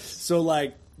with it. Yes. So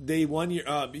like, they one year,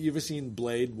 you ever seen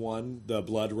Blade 1, the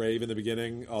blood rave in the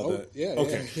beginning?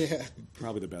 Yeah.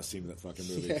 Probably the best scene in that fucking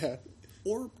movie. Yeah.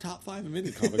 Or top 5 of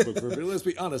any comic book movie. Let's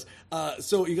be honest.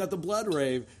 So you got the blood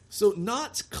rave. So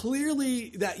Knott's clearly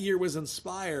that year was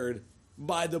inspired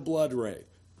by the blood rave.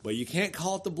 But you can't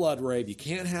call it the blood rave. You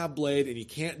can't have Blade, and you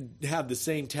can't have the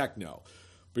same techno.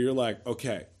 But you're like,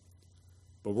 okay,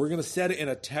 but we're going to set it in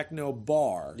a techno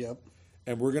bar. Yep.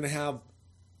 And we're going to have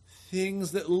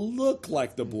things that look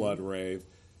like the blood rave.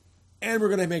 And we're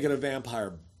going to make it a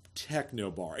vampire techno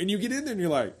bar. And you get in there and you're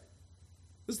like,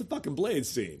 this is the fucking Blade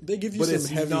scene. They give you but some it's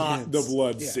heavy not hints. the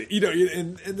blood Yeah. scene. You know,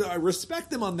 and I respect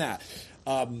them on that.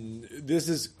 This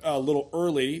is a little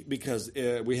early because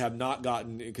we have not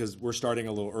gotten, because we're starting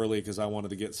a little early because I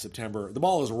wanted to get September. The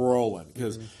ball is rolling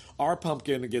because our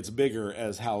pumpkin gets bigger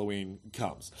as Halloween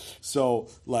comes. So,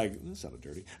 like, that sounded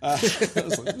dirty. I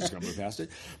was like, I'm just going to move past it.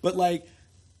 But, like,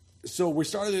 so we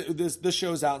started this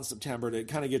show's out in September to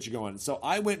kind of get you going. So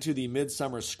I went to the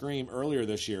Midsummer Scream earlier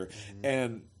this year,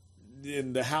 and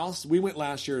in the house we went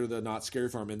last year to the Not Scary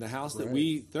Farm. In the house that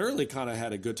we thoroughly kind of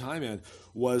had a good time in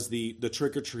was the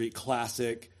Trick or Treat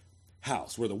classic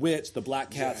house where the witch, the black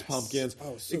cats, Yes. pumpkins.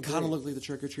 Oh, so it kind of great. looked like the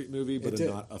Trick or Treat movie, but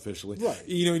did. not officially. Right.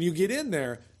 You know, and you get in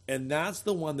there, and that's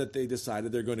the one that they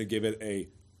decided they're going to give it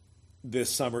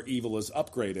this summer Evil is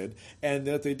upgraded, and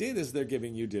what they did is they're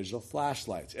giving you digital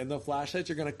flashlights, and the flashlights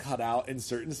are going to cut out in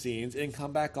certain scenes and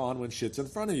come back on when shit's in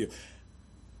front of you.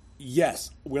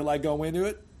 Yes. Will I go into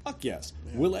it? Fuck yes.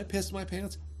 Yeah. Will I piss my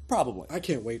pants? Probably. I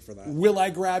can't wait for that. Will I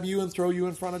grab you and throw you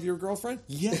in front of your girlfriend?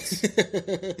 Yes.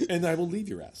 And I will leave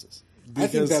your asses. I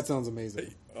think that sounds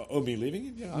amazing. Me leaving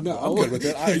you? Yeah, I'm No. good with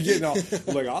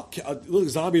it. Look,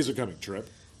 zombies are coming. Trip.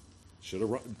 Should have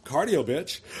run cardio,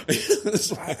 bitch.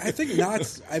 I think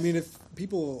Knott's. I mean, if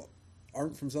people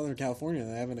aren't from Southern California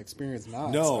and they haven't experienced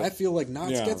Knott's, No. I feel like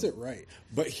Knott's gets it right.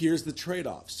 But here's the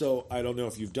trade-off. So I don't know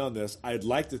if you've done this. I'd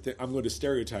like to think I'm going to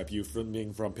stereotype you from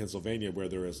being from Pennsylvania, where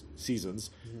there is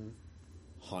seasons.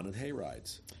 Haunted hay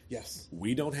rides. Yes.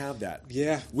 We don't have that.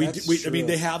 Yeah, I that's mean, true.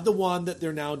 they have the one that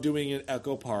they're now doing in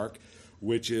Echo Park,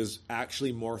 which is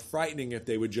actually more frightening if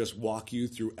they would just walk you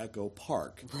through Echo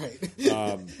Park. Right.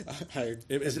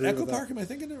 Is it Echo Park? Am I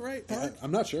thinking it right? Park?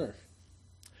 I'm not sure.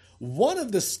 One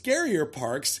of the scarier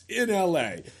parks in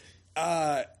LA.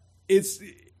 I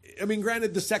mean,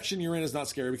 granted, the section you're in is not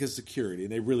scary because security,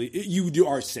 and you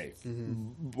are safe.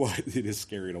 But it is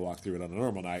scary to walk through it on a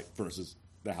normal night versus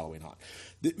the Halloween haunt.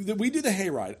 We do the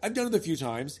hayride. I've done it a few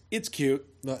times. It's cute.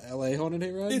 The LA Haunted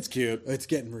Hayride? It's cute. It's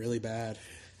getting really bad.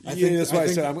 That's why I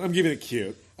said I'm giving it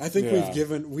cute. I think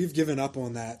we've given up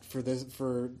on that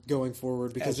for going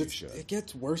forward because it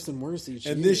gets worse and worse each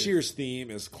year. And this year's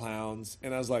theme is clowns,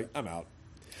 and I was like, I'm out.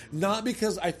 Not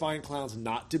because I find clowns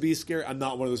not to be scary. I'm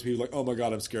not one of those people like, oh my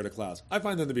god, I'm scared of clowns. I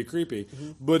find them to be creepy.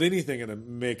 But anything in a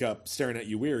makeup staring at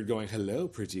you weird, going, hello,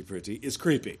 pretty, is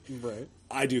creepy. Right.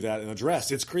 I do that in a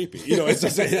dress. It's creepy. You know,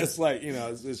 it's like, you know,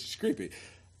 it's just creepy.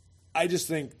 I just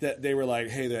think that they were like,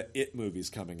 hey, the It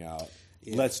movie's coming out.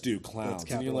 Yeah. Let's do clowns.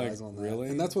 Let's and you're like, on that. really?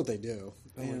 And that's what they do.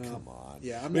 Come on.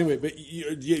 Yeah. Wait, but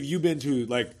you've been to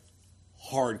like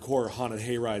hardcore haunted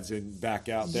hayrides and back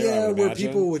out there. Yeah, I would where imagine.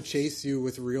 people would chase you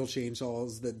with real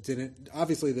chainsaws that didn't have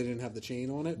the chain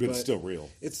on it, but it's still real.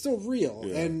 It's still real,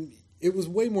 Yeah. and it was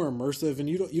way more immersive. And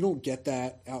you don't get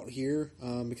that out here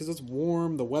because it's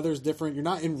warm. The weather's different. You're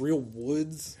not in real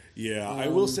woods. Yeah, I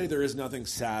will say there is nothing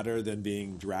sadder than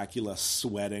being Dracula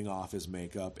sweating off his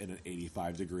makeup in an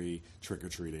 85-degree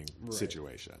trick-or-treating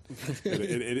situation.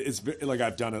 It's like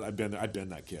I've done it. I've been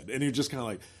that kid, and you're just kind of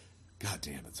like, God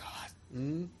damn, it's hot.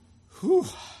 Whew.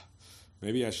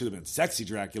 Maybe I should have been sexy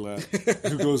Dracula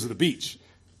who goes to the beach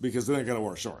because then I gotta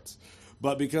wear shorts.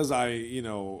 But because I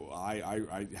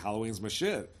Halloween's my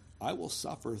shit, I will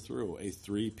suffer through a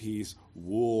 3-piece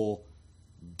wool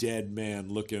dead man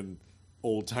looking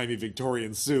old timey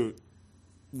Victorian suit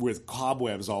with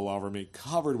cobwebs all over me,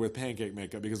 covered with pancake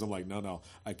makeup, because I'm like, no,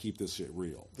 I keep this shit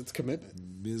real. It's commitment.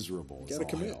 Miserable. You gotta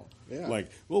commit. Yeah.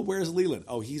 Like, well, where's Leland?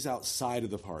 Oh, he's outside of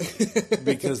the party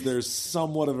because there's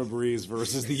somewhat of a breeze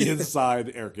versus the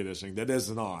inside air conditioning that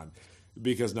isn't on,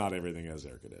 because not everything has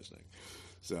air conditioning.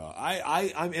 So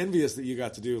I'm envious that you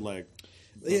got to do like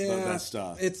that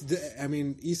stuff. I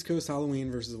mean, East Coast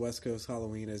Halloween versus West Coast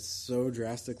Halloween is so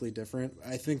drastically different.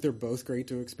 I think they're both great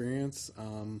to experience.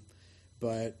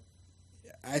 But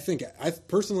I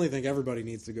personally think everybody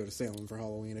needs to go to Salem for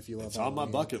Halloween if you love Halloween. It's on my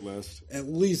bucket list. At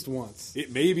least once.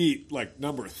 It may be like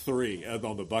number 3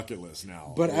 on the bucket list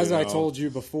now. But as I told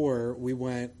you before,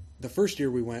 the first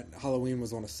year we went, Halloween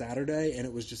was on a Saturday, and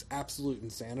it was just absolute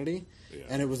insanity. Yeah.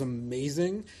 And it was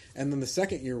amazing. And then the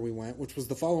second year we went, which was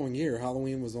the following year,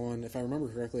 Halloween was on, if I remember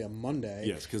correctly, a Monday.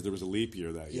 Yes, because there was a leap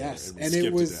year that year. Yes, and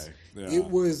it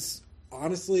was...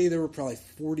 Honestly, there were probably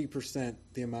 40%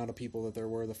 the amount of people that there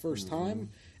were the first time,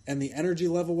 and the energy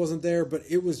level wasn't there, but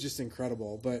it was just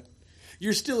incredible. But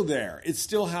you're still there. It's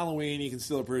still Halloween. You can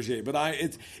still appreciate it.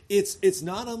 But it's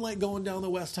not unlike going down the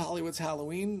West Hollywood's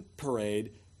Halloween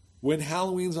parade when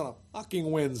Halloween's on a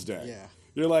fucking Wednesday. Yeah.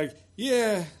 You're like,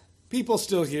 yeah, people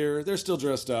still here. They're still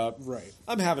dressed up. Right.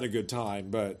 I'm having a good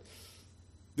time, but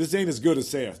this ain't as good as,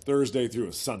 say, a Thursday through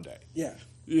a Sunday. Yeah.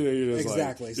 You're just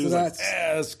exactly. Like, so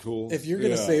that's cool. If you're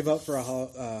going to save up for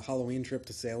a Halloween trip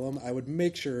to Salem, I would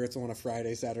make sure it's on a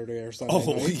Friday, Saturday, or Sunday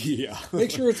night. Yeah.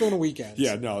 Make sure it's on a weekend.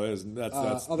 Yeah, no,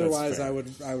 that's otherwise,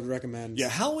 that's fair. I would recommend. Yeah,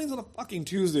 Halloween's on a fucking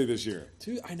Tuesday this year.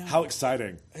 I know. How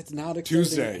exciting! It's not exciting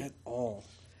Tuesday at all.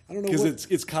 I don't know because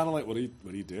it's kind of like what do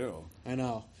you do? I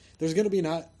know there's going to be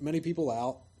not many people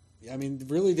out. I mean,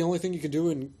 really, the only thing you can do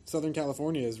in Southern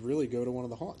California is really go to one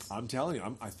of the haunts. I'm telling you,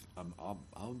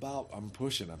 I'm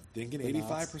pushing. I'm thinking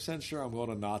 85% sure I'm going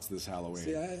to Knott's this Halloween.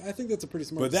 See, I think that's a pretty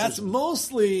smart. But that's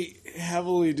mostly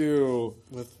heavily due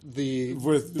with the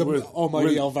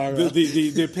almighty Elvira,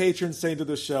 the patron saint of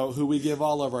the show, who we give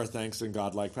all of our thanks and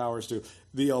godlike powers to,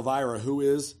 the Elvira, who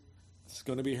is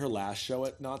going to be her last show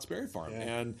at Knott's Berry Farm,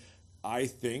 and I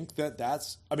think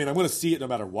that's. I mean, I'm going to see it no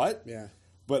matter what. Yeah,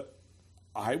 but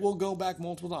I will go back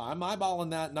multiple times. I'm eyeballing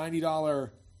that $90.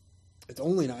 It's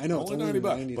only I know only it's only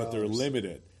 $90, but they're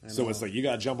limited. So it's like you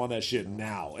got to jump on that shit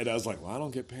now. And I was like, well, I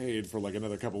don't get paid for like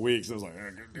another couple weeks. I was like,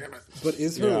 oh, damn it. But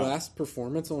is her last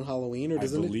performance on Halloween, or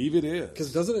doesn't I believe it is?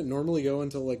 Because doesn't it normally go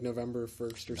until like November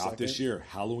 1st or 2nd? Not this year.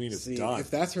 Halloween is done.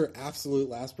 If that's her absolute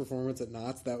last performance at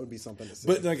Knott's, that would be something to see.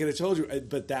 But like I told you,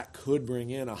 but that could bring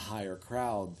in a higher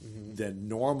crowd than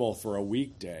normal for a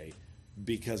weekday,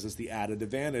 because it's the added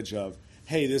advantage of,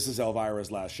 hey, this is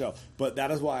Elvira's last show. But that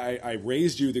is why I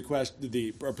raised you the question.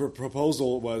 The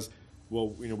proposal was, well,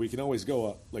 we can always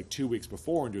go like 2 weeks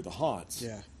before and do the haunts.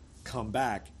 Yeah. Come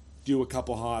back, do a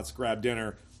couple haunts, grab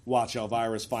dinner, watch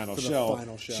Elvira's final show.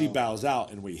 Final show. She bows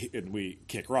out, and we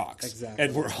kick rocks. Exactly.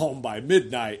 And we're home by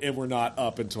midnight, and we're not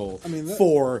up until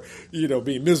 4.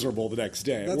 Being miserable the next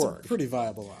day at work. That's a pretty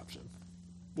viable option.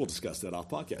 We'll discuss that off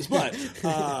podcast,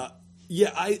 but.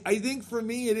 Yeah, I think for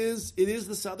me it is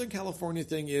the Southern California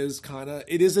thing is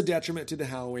it is a detriment to the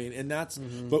Halloween, and that's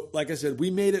but like I said,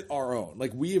 we made it our own.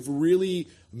 Like, we have really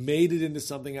made it into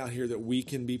something out here that we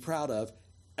can be proud of.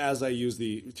 As I use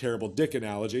the terrible dick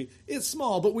analogy, it's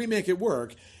small, but we make it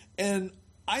work, and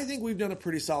I think we've done a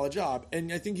pretty solid job.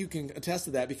 And I think you can attest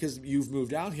to that because you've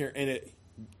moved out here, and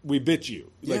we bit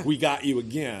you, like we got you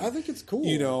again. I think it's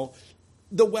cool.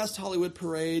 The West Hollywood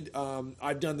parade.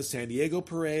 I've done the San Diego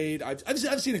parade. I've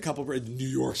seen a couple of parades. New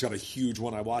York's got a huge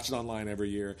one. I watch it online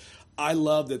every year. I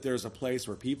love that there's a place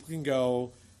where people can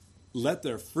go, let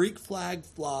their freak flag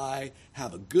fly,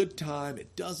 have a good time.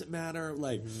 It doesn't matter,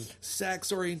 like,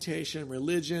 sex, orientation,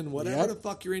 religion, whatever the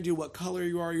fuck you're into, what color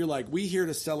you are. You're like, we here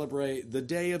to celebrate the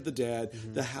Day of the Dead,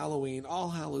 the Halloween, All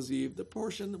Hallows Eve, the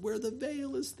portion where the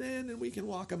veil is thin and we can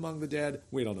walk among the dead.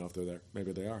 We don't know if they're there.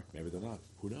 Maybe they are. Maybe they're not.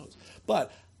 Who knows?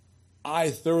 But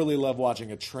I thoroughly love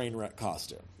watching a train wreck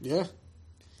costume. Yeah.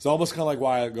 It's almost kind of like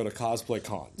why I go to cosplay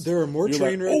cons. There are more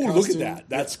train wreck costumes. Oh, look at that.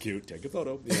 That's cute. Take a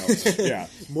photo. Yeah.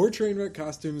 More train wreck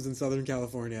costumes in Southern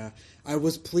California. I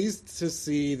was pleased to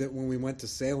see that when we went to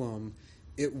Salem,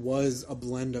 it was a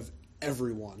blend of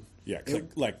everyone. Yeah,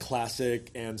 like classic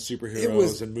and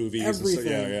superheroes and movies.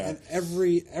 Everything. And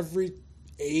every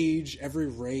age, every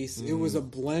race. It was a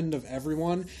blend of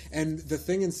everyone. And the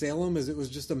thing in Salem is it was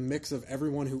just a mix of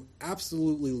everyone who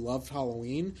absolutely loved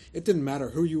Halloween. It didn't matter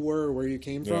who you were or where you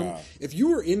came from. If you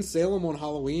were in Salem on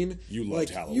Halloween, you loved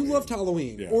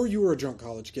Halloween. Yeah. Or you were a drunk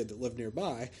college kid that lived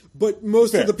nearby. But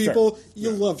most of the people,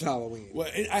 loved Halloween. Well,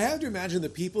 I have to imagine the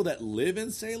people that live in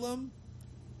Salem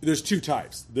there's two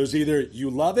types. There's either you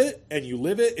love it and you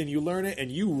live it and you learn it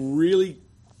and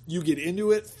you get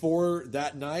into it for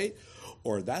that night,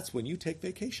 or that's when you take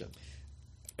vacation.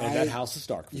 And that house is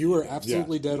dark. You were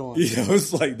absolutely dead on.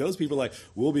 It's like those people are like,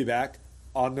 we'll be back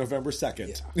on November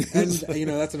 2nd. Yeah. And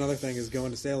that's another thing is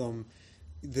going to Salem.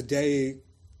 The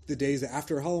days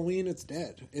after Halloween, it's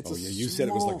dead. You said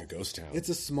it was like a ghost town. It's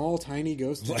a small, tiny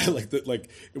ghost town. like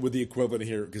with the equivalent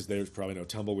here, because there's probably no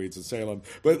tumbleweeds in Salem,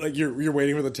 but like you're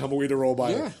waiting for the tumbleweed to roll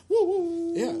by. Yeah. Like, woo,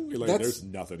 woo. Yeah. You're like, there's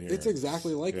nothing here. It's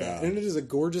exactly like that. And it is a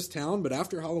gorgeous town, but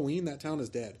after Halloween, that town is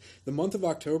dead. The month of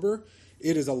October,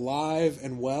 it is alive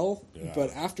and well,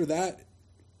 but after that,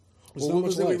 what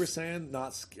was it we were saying?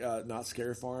 Not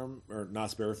Scary Farm or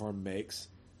Not Sperry Farm makes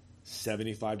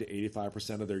 75 to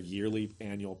 85% of their yearly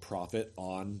annual profit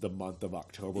on the month of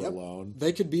October alone.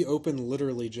 They could be open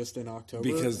literally just in October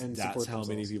because and that's how themselves.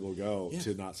 many people go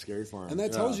to Not Scary Farm, and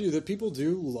that tells you that people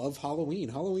do love Halloween.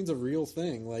 Halloween's a real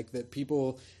thing. Like that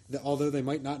people, although they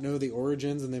might not know the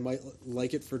origins and they might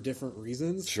like it for different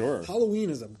reasons. Sure, Halloween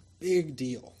is a big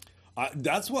deal.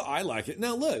 That's what I like it.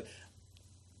 Now look,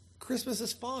 Christmas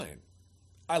is fine.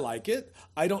 I like it.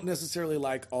 I don't necessarily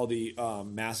like all the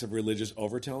massive religious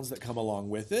overtones that come along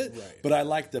with it, but I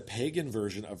like the pagan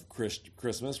version of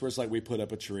Christmas where it's like we put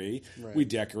up a tree, we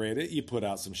decorate it, you put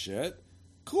out some shit.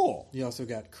 Cool. You also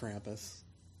got Krampus.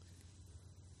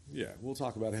 Yeah, we'll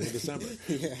talk about him in December.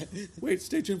 Yeah. Wait,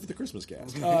 stay tuned for the Christmas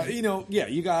cast.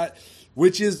 You got,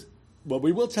 which is what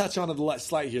we will touch on a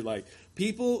slight here, like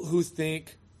people who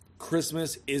think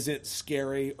Christmas isn't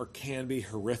scary or can be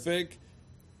horrific.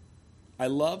 I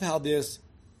love how this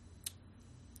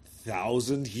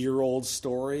 1,000-year-old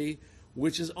story,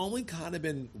 which has only kind of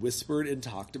been whispered and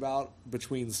talked about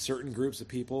between certain groups of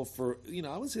people for,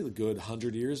 I would say a good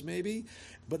 100 years maybe.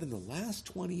 But in the last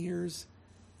 20 years,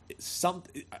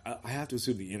 I have to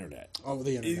assume the internet. Oh,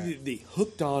 the internet. They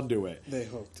hooked onto it. They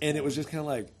hooked. And it was just kind of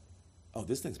like, oh,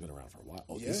 this thing's been around for a while.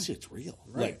 Oh, this shit's real.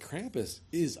 Right. Like, Krampus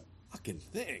is a fucking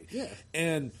thing. Yeah.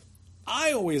 And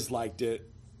I always liked it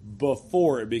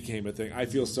before it became a thing. I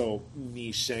feel so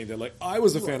niche saying that, like, I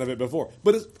was a fan of it before.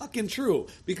 But it's fucking true.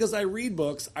 Because I read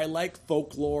books. I like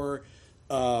folklore,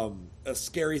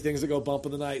 scary things that go bump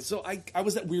in the night. So I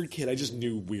was that weird kid. I just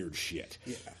knew weird shit.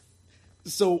 Yeah.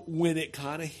 So when it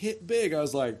kind of hit big, I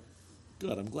was like,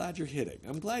 good, I'm glad you're hitting.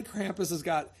 I'm glad Krampus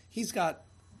he's got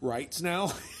rights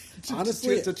now.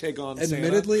 Honestly, to take on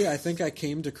admittedly, Santa. I think I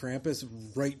came to Krampus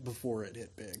right before it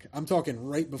hit big. I'm talking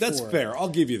right before. That's fair. I'll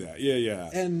give you that. Yeah.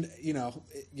 And it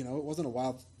wasn't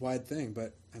a wide thing,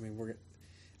 but I mean,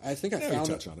 I think I found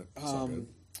touch on it. It's all good.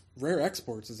 Rare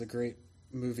Exports is a great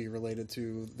movie related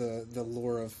to the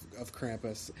lore of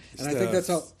Krampus, and I think it's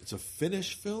a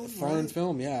Finnish film, foreign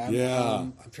film. Yeah,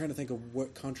 I'm trying to think of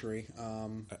what country.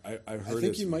 I've heard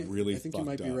it's really. I think you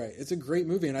might be right. It's a great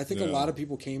movie, and I think a lot of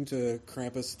people came to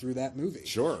Krampus through that movie.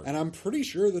 Sure, and I'm pretty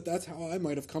sure that's how I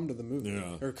might have come to the movie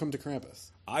or come to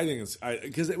Krampus. I think it's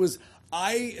because it was.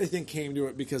 I think came to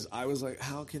it because I was like,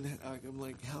 how can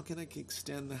I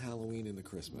extend the Halloween into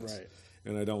Christmas? Right.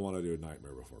 And I don't want to do a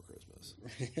Nightmare Before Christmas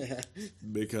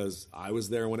because I was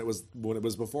there when it was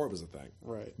before it was a thing.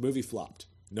 Right. Movie flopped.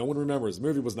 No one remembers. The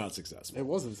movie was not successful. It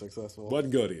wasn't successful.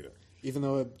 Wasn't good either. Even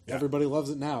though everybody loves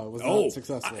it now, it was not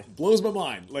successful. It blows my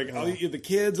mind. Like the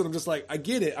kids, and I'm just like, I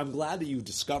get it. I'm glad that you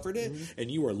discovered it and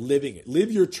you are living it.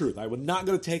 Live your truth. I was not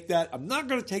going to take that. I'm not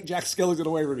going to take Jack Skellington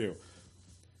away from you.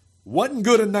 Wasn't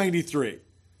good in '93.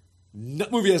 No,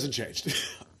 movie hasn't changed.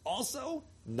 Also,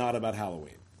 not about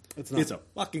Halloween. It's not. It's a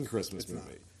fucking Christmas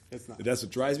movie. It's not. That's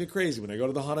what drives me crazy when I go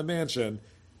to the Haunted Mansion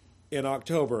in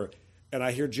October and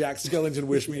I hear Jack Skellington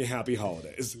wish me a happy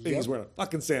holidays. And he's wearing a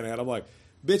fucking Santa hat. I'm like,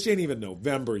 bitch, ain't even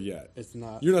November yet. It's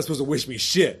not. You're not supposed to wish me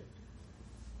shit.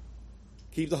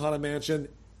 Keep the Haunted Mansion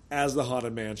as the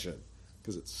Haunted Mansion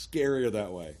because it's scarier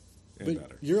that way and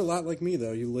better. You're a lot like me,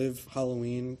 though. You live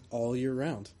Halloween all year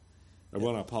round. I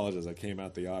want to apologize. I came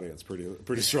out the audience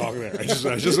pretty strong there. I just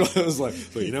was like,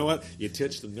 but you know what? You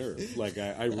titched the nerve. Like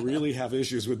I really have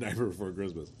issues with Nightmare Before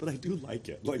Christmas, but I do like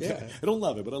it. Like I don't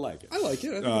love it, but I like it. I like it.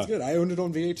 I think it's good. I owned it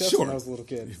on VHS when I was a little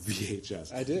kid.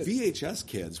 VHS. I did. VHS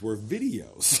kids were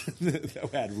videos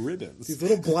that had ribbons. These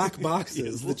little black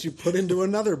boxes that you put into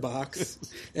another box,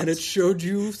 and it showed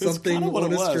you something That's what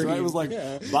on it a was, screen. right? It was like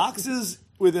boxes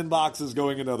within boxes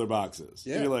going into other boxes.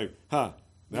 Yeah. And you're like, huh.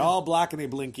 They're all black and they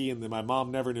blinky, and then my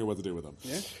mom never knew what to do with them.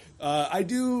 Yeah. I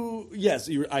do. Yes,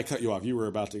 I cut you off. You were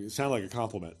about to sound like a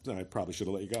compliment. I probably should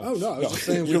have let you go. Oh no, I was just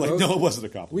saying. You're like, no, it wasn't a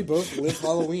compliment. We both live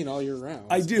Halloween all year round.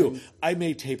 I do. I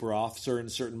may taper off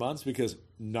certain months because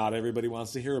not everybody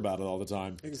wants to hear about it all the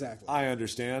time. Exactly. I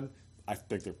understand. I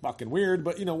think they're fucking weird,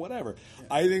 but whatever. Yeah.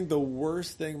 I think the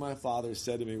worst thing my father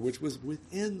said to me, which was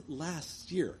within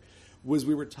last year, was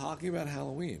we were talking about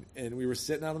Halloween, and we were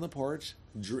sitting out on the porch,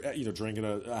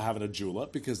 drinking having a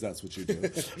julep, because that's what you do,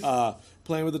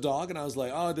 playing with the dog, and I was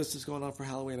like, oh, this is going on for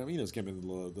Halloween. I mean, it's coming.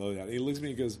 He looks at me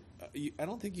and goes, I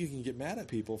don't think you can get mad at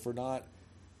people for not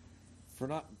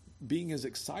being as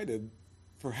excited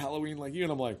for Halloween like you.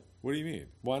 And I'm like, what do you mean?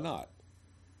 Why not?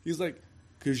 He's like,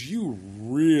 because you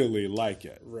really like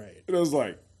it. Right. And I was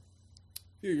like,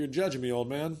 you're judging me, old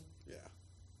man. Yeah.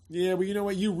 Yeah, but you know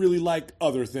what? You really like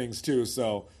other things too,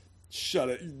 so shut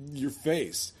it. Your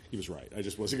face. He was right. I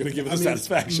just wasn't going to give it the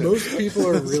satisfaction. Most people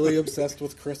are really obsessed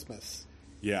with Christmas.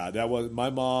 Yeah, my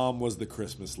mom was the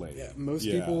Christmas lady. Yeah, most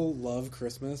people love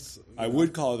Christmas. I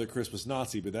would call her the Christmas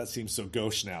Nazi, but that seems so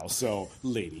gauche now. So,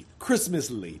 lady. Christmas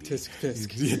lady. Tisk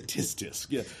tisk. Yeah, tisk tisk.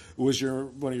 Yeah. Was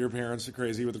one of your parents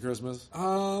crazy with the Christmas?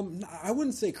 I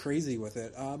wouldn't say crazy with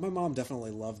it. My mom definitely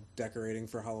loved decorating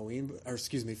for Halloween,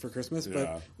 for Christmas,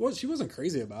 but she wasn't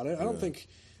crazy about it. I don't think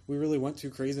we really went too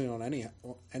crazy on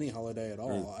any holiday at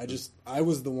all. I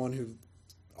was the one who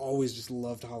always just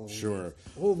loved Halloween. Sure.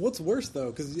 Well, what's worse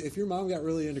though, because if your mom got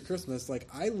really into Christmas, like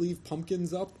I leave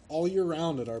pumpkins up all year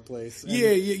round at our place.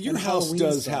 Your house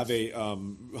does have a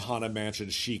Haunted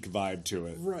Mansion chic vibe to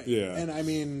it, right? Yeah, and I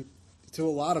mean, to a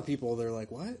lot of people, they're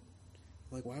like, "What?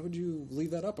 Like, why would you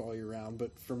leave that up all year round?"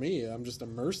 But for me, I'm just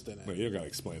immersed in it. Well, you don't got to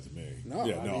explain it to me. No,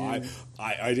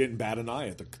 I didn't bat an eye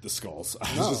at the skulls.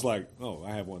 I was just like, oh,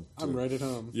 I have one too. I'm right at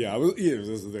home. Yeah, this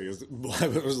is the thing. I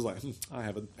was like, I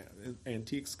have an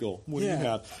antique skull. What do you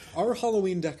have? Our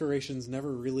Halloween decorations never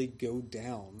really go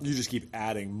down. You just keep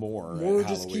adding more. More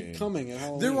just keep coming at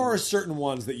Halloween. There are certain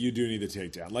ones that you do need to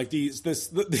take down, like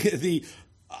the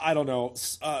I don't know,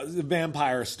 the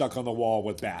vampire stuck on the wall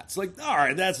with bats. Like, all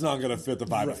right, that's not going to fit the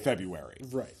vibe of February.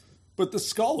 Right. But the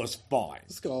skull is fine.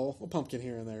 The skull, a pumpkin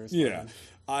here and there is fine.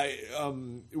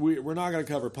 We're not going to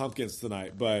cover pumpkins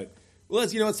tonight, but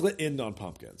let's end on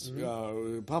pumpkins.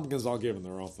 Mm-hmm. Pumpkins all given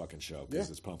their own fucking show because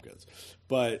it's pumpkins.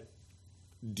 But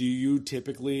do you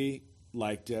typically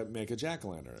like to make a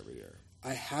jack-o'-lantern every year?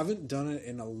 I haven't done it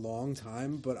in a long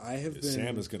time, but I have been...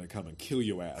 Sam is going to come and kill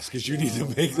your ass because you need to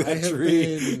make that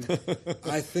tree.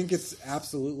 I think it's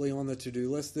absolutely on the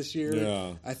to-do list this year.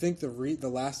 Yeah. I think the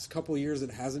last couple of years it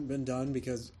hasn't been done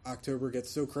because October gets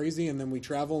so crazy and then we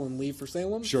travel and leave for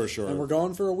Salem. Sure. And we're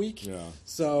gone for a week. Yeah.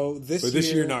 So this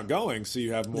year you're not going, so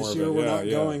you have more this of year it. We're not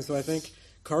going, so I think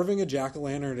carving a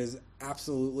jack-o'-lantern is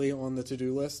absolutely on the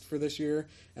to-do list for this year,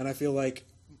 and I feel like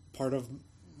part of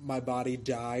my body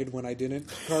died when I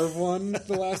didn't carve one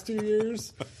the last 2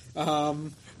 years. But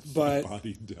my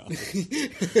body died.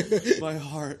 My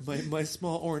heart, my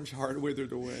small orange heart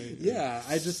withered away. Yeah,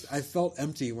 I felt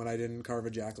empty when I didn't carve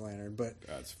a jack-o'-lantern. But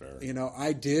that's fair.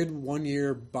 I did one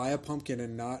year buy a pumpkin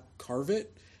and not carve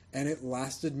it, and it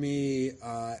lasted me,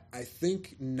 I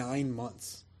think, 9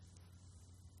 months.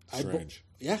 Strange.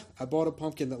 I bought a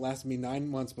pumpkin that lasted me 9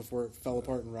 months before it fell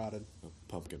apart and rotted.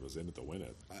 Pumpkin was in it to win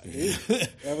it.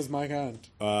 That was my kind.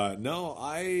 No,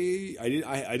 I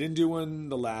didn't do one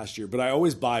the last year, but I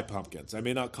always buy pumpkins. I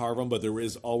may not carve them, but there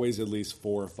is always at least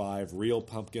 4 or 5 real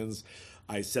pumpkins.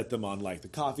 I set them on like the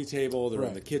coffee table. They're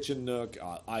in the kitchen nook.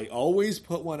 I always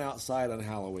put one outside on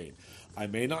Halloween. I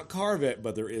may not carve it,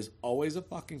 but there is always a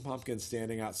fucking pumpkin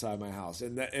standing outside my house.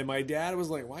 And my dad was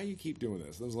like, "Why do you keep doing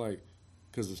this?" And I was like,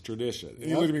 "Because it's tradition." And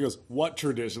he looked at me and goes, "What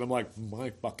tradition?" I'm like, "My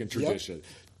fucking tradition." Yep.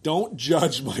 Don't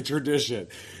judge my tradition.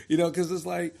 Because it's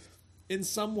like, in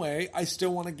some way, I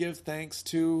still want to give thanks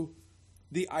to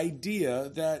the idea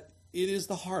that it is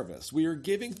the harvest. We are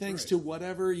giving thanks to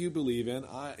whatever you believe in.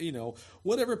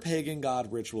 Whatever pagan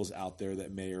god rituals out there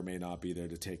that may or may not be there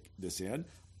to take this in.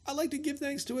 I like to give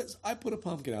thanks to it. I put a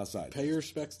pumpkin outside. Pay your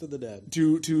respects to the dead.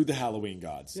 To the Halloween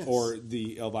gods. Yes. Or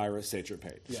the Elvira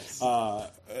Saint-Tropez. Yes.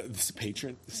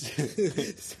 Patron.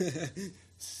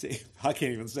 I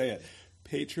can't even say it.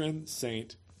 Patron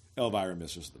Saint Elvira,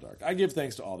 Mistress of the Dark. I give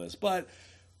thanks to all this.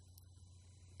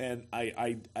 And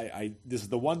I this is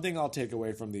the one thing I'll take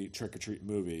away from the Trick or Treat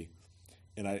movie.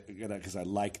 Because I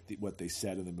like what they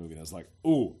said in the movie, and I was like,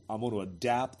 "Ooh, I'm going to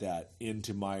adapt that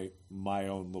into my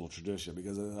own little tradition,"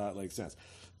 because that makes sense.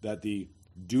 That the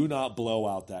do not blow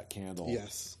out that candle.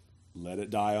 Yes, let it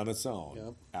die on its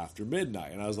own after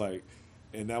midnight. And I was like,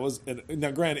 and that was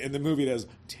now granted in the movie it has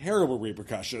terrible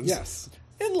repercussions. Yes,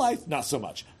 in life not so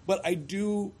much, but I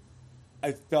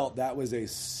felt that was a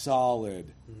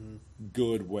solid.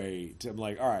 Good way to. I'm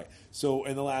like, all right. So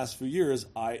in the last few years,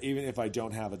 even if I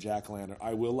don't have a jack-o'-lantern,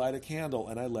 I will light a candle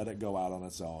and I let it go out on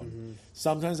its own. Mm-hmm.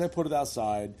 Sometimes I put it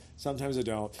outside. Sometimes I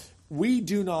don't. We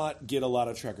do not get a lot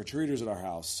of trick-or-treaters at our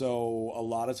house, so a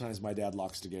lot of times my dad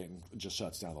locks the gate and just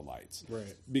shuts down the lights.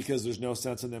 Right. Because there's no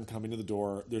sense in them coming to the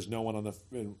door. There's no one on the...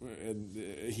 and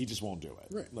he just won't do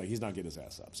it. Right. Like, he's not getting his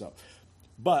ass up. So,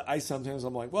 but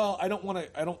I'm like, well, I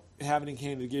don't have any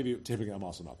candy to give you. Typically, I'm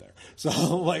also not there.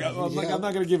 So, like, I'm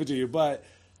not going to give it to you, but...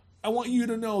 I want you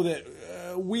to know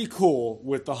that we cool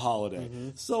with the holiday. Mm-hmm.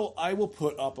 So I will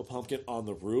put up a pumpkin on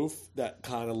the roof that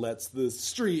kind of lets the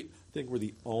street think we're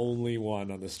the only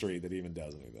one on the street that even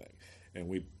does anything. And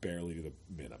we barely do the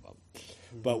minimum.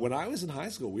 Mm-hmm. But when I was in high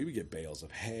school, we would get bales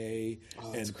of hay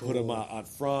and put them out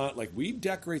front. Like, we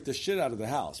decorate the shit out of the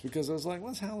house because I was like, well,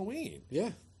 it's Halloween.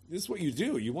 Yeah. This is what you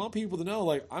do. You want people to know,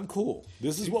 like, I'm cool.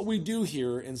 This is what we do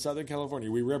here in Southern California.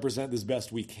 We represent this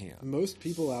best we can. Most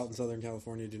people out in Southern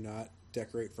California do not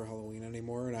decorate for Halloween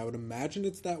anymore, and I would imagine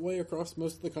it's that way across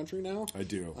most of the country now. I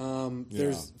do.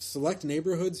 There's select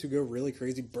neighborhoods who go really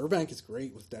crazy. Burbank is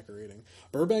great with decorating.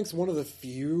 Burbank's one of the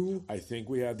few... I think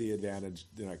we have the advantage...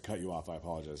 Did I cut you off? I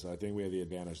apologize. I think we have the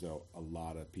advantage, though. A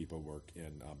lot of people work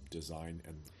in design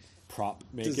and... prop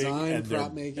making,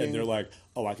 and they're like,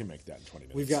 oh, I can make that in 20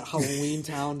 minutes. We've got Halloween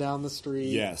Town down the street.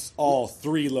 Yes, all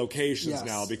 3 locations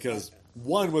now because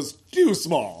one was too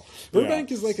small.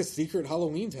 Burbank is like a secret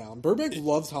Halloween town. Burbank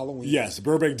loves Halloween. Yes,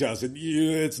 Burbank does. And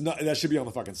it's not that should be on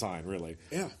the fucking sign, really.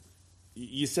 Yeah.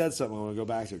 You said something. I want to go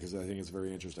back to it because I think it's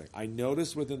very interesting. I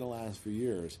noticed within the last few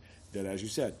years that, as you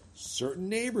said, certain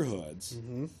neighborhoods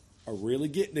are really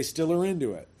they still are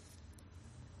into it.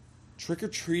 Trick or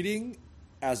treating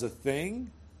as a thing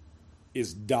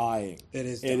is dying. It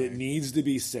is dying. And dying. it needs to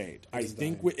be saved. I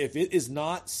think if it is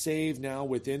not saved now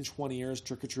within 20 years,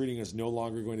 trick-or-treating is no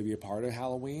longer going to be a part of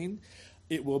Halloween.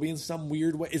 It will be in some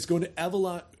weird way. It's going to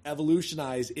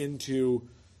evolutionize into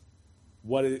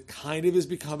what it kind of is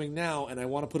becoming now, and I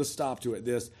want to put a stop to it.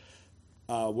 This,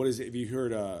 what is it? Have you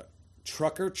heard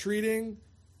truck-or-treating?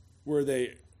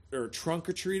 Or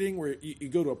trunk-or-treating, where you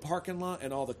go to a parking lot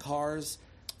and all the cars...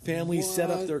 Families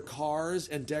set up their cars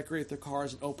and decorate their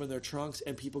cars and open their trunks,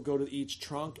 and people go to each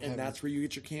trunk, and that's where you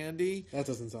get your candy. That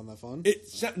doesn't sound that fun.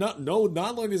 Not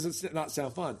only does it not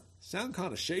sound fun, sound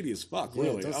kind of shady as fuck. Yeah,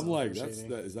 really, I'm like, shady.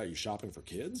 is that you shopping for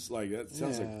kids? Like that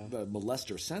sounds like the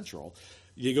molester central.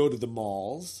 You go to the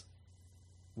malls,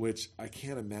 which I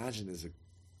can't imagine is a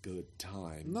good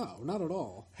time. No, not at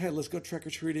all. Hey, let's go trick or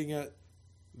treating at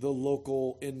the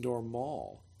local indoor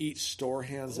mall. Each store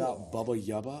hands out Bubba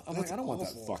Yubba. I'm like, I don't want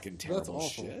that fucking terrible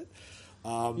shit.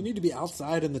 You need to be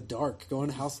outside in the dark, going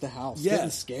house to house, getting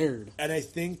scared. And I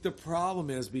think the problem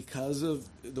is because of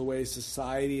the way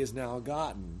society has now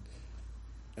gotten,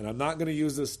 and I'm not going to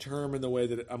use this term in the way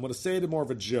that I'm going to say it in more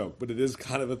of a joke, but it is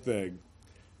kind of a thing.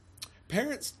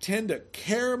 Parents tend to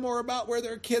care more about where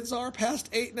their kids are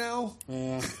past 8 now.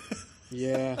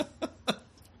 Yeah,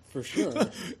 for sure.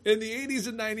 In the 80s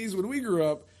and 90s, when we grew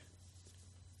up,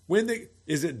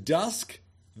 is it dusk?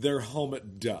 They're home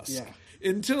at dusk. Yeah.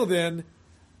 Until then,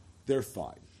 they're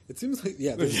fine. It seems like,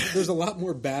 there's a lot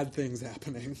more bad things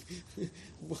happening.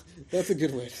 That's a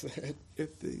good way to say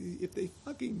it. If they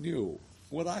fucking knew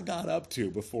what I got up to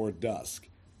before dusk,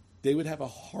 they would have a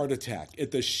heart attack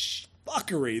at the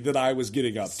fuckery that I was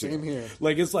getting up to. Same here.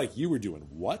 Like, it's like, you were doing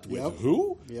what? With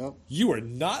who? Yep. You are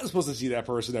not supposed to see that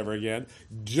person ever again.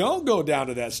 Don't go down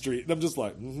to that street. And I'm just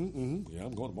like, yeah,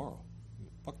 I'm going tomorrow.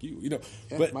 Fuck you,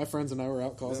 but my friends and I were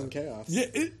out causing chaos. Yeah,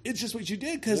 it's just what you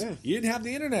did because you didn't have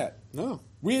the internet. No,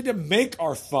 we had to make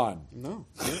our fun. No,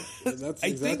 that's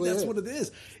I think that's what it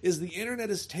is. Is the internet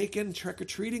has taken trick or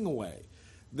treating away.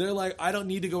 They're like, I don't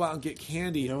need to go out and get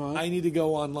candy. I need to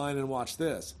go online and watch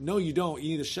this. No, you don't. You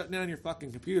need to shut down your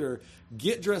fucking computer,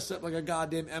 get dressed up like a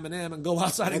goddamn M&M, and go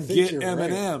outside and get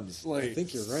M&Ms. Right. I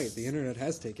think you're right. The internet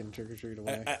has taken trick or treat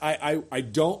away.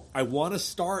 I want to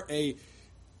start a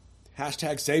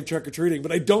hashtag save trick or treating,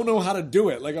 but I don't know how to do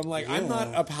it. Like, I'm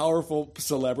not a powerful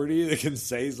celebrity that can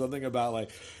say something about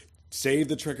like save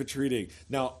the trick or treating.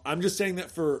 Now, I'm just saying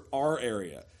that for our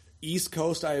area. East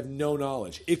Coast, I have no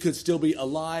knowledge. It could still be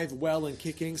alive, well, and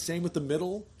kicking. Same with the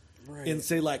middle. Right. In,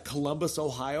 say, like Columbus,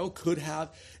 Ohio, could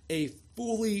have a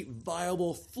fully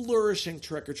viable, flourishing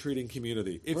trick-or-treating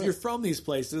community. If you're from these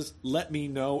places, let me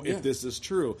know if this is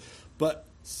true. But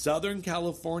Southern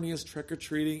California's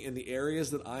trick-or-treating in the areas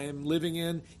that I am living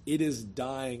in, it is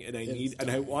dying, and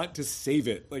I want to save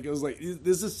it. Like, it was like,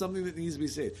 this is something that needs to be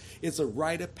saved. It's a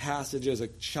rite of passage as a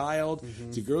child.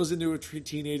 As it grows into a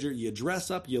teenager, you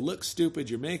dress up, you look stupid,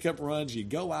 your makeup runs, you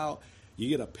go out, you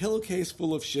get a pillowcase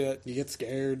full of shit. You get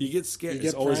scared.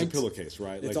 It's always a pillowcase,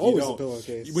 right? It's always a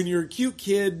pillowcase. When you're a cute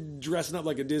kid dressing up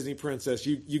like a Disney princess,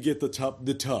 you get the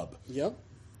tub. Yep.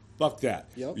 Fuck that.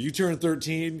 Yep. You turn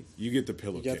 13, you get the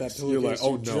pillowcase. You got that You're like, pillowcase,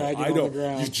 oh you no, drag it I on the don't.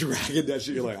 ground. You dragging that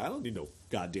shit. You're like, I don't need no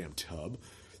goddamn tub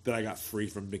that I got free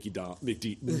from Mickey Donald's.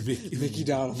 Mickey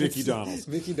Donald's. Mickey Donald's.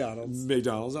 Mickey Donald's.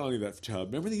 McDonald's. I don't need that tub.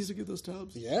 Remember they used to get those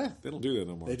tubs? Yeah. They don't do that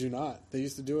no more. They do not. They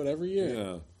used to do it every year.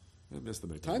 Yeah. I miss the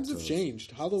McDonald's. Times have tubs.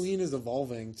 changed. Halloween is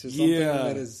evolving to something Yeah.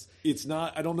 that is... It's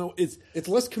not. I don't know. It's It's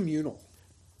less communal.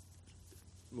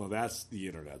 well, that's the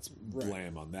internet's Right.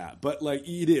 blame on that. But like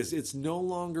it is. It's no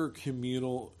longer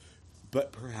communal,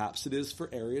 but perhaps it is for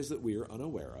areas that we are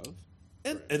unaware of,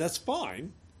 and that's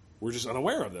fine. We're just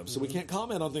unaware of them, so we can't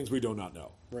comment on things we do not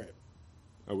know. Right.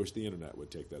 I wish the internet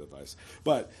would take that advice,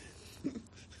 but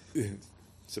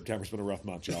September's been a rough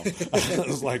month, y'all. I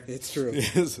was like, It's true.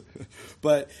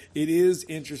 But it is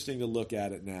interesting to look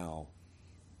at it now.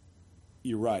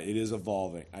 You're right; it is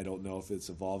evolving. I don't know if it's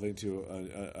evolving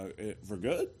to for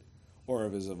good, or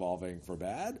if it's evolving for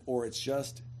bad, or it's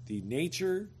just the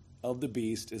nature of the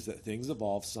beast is that things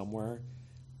evolve somewhere,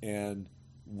 and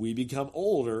we become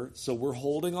older, so we're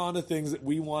holding on to things that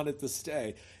we want it to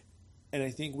stay. And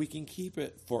I think we can keep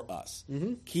it for us.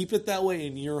 Mm-hmm. Keep it that way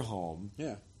in your home.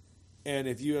 Yeah. And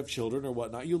if you have children or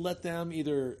whatnot, you let them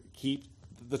either keep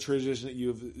the tradition that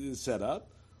you've set up,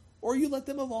 or you let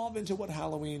them evolve into what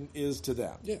Halloween is to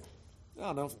them. Yeah. I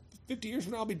don't know. 50 years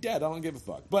from now, I'll be dead. I don't give a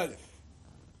fuck. But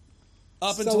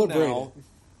up Celebrate until now, it.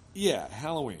 yeah,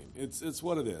 Halloween. It's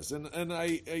what it is. And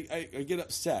I get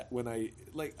upset when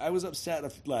I was upset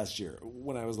last year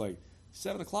when I was like,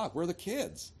 7 o'clock, where are the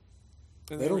kids?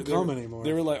 And They don't come anymore.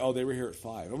 They were like, oh, they were here at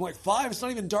 5. I'm like, 5? It's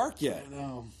not even dark yet.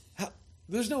 No.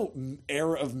 There's no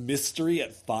air of mystery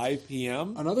at 5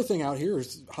 p.m. Another thing out here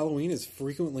is Halloween is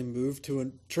frequently moved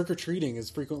to trick-or-treating is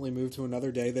frequently moved to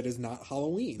another day that is not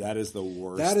Halloween. That is the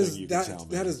worst That thing is you can tell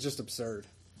me. that is just absurd.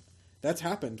 That's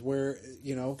happened where,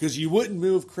 Because you wouldn't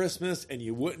move Christmas and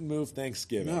you wouldn't move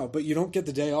Thanksgiving. no, but you don't get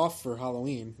the day off for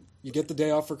Halloween. You get the day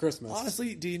off for Christmas.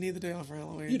 Honestly, do you need the day off for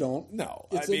Halloween? You don't. No.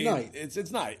 It's I at mean, night. It's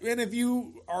night. And if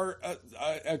you are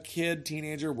a kid,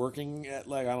 teenager, working at,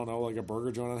 like, I don't know, like a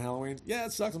burger joint on Halloween, yeah,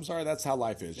 it sucks. I'm sorry. That's how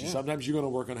life is. Yeah. Sometimes you're going to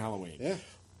work on Halloween. Yeah.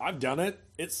 I've done it.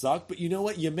 It sucked. But you know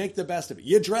what? You make the best of it.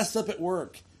 You dress up at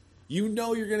work. You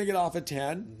know you're going to get off at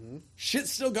 10. Mm-hmm.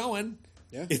 Shit's still going.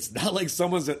 Yeah. It's not like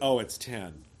someone said, oh, it's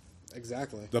 10.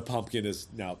 Exactly. The pumpkin has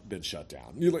now been shut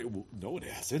down. You're like, well, no, it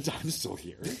hasn't. I'm still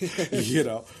here.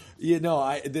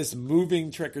 This moving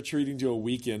trick or treating to a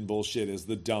weekend bullshit is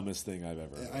the dumbest thing I've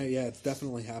ever heard. Yeah, it's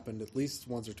definitely happened at least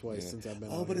once or twice since I've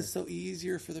been. Oh, out but here. it's so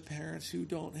easier for the parents who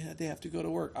they have to go to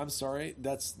work. I'm sorry,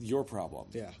 that's your problem.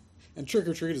 Yeah, and trick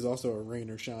or treat is also a rain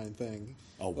or shine thing.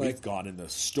 Oh, we've gone in the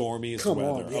stormiest Come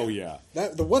weather. on, Oh yeah.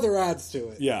 That the weather adds to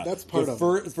it. Yeah, that's part of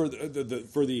it.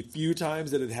 For the few times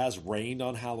that it has rained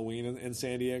on Halloween in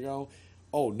San Diego.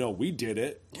 Oh no, we did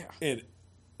it. Yeah. And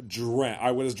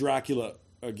I was Dracula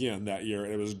again that year,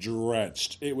 and it was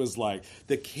drenched. It was like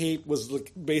the cape was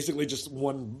basically just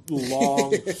one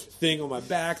long thing on my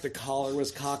back. The collar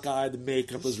was cockeyed. The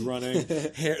makeup was running.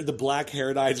 The black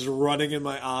hair dye just running in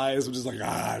my eyes. I'm just like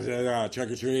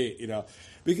trick or treat,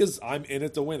 because I'm in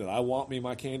it to win it. I want me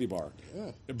my candy bar. Yeah.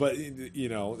 But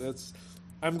that's.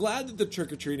 I'm glad that the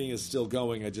trick or treating is still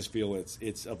going. I just feel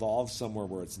it's evolved somewhere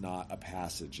where it's not a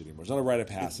passage anymore. It's not a rite of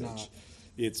passage.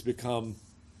 It's become.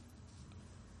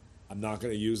 I'm not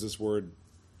going to use this word.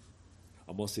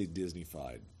 I'm going to say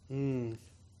Disney-fied.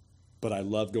 But I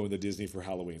love going to Disney for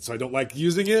Halloween. So I don't like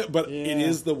using it, but it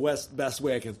is the best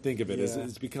way I can think of it. Yeah.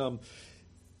 It's become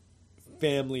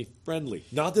family-friendly.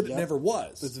 Not that it never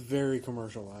was. It's very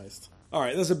commercialized. All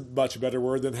right, that's a much better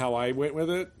word than how I went with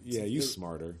it. Yeah, you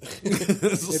smarter.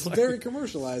 It's very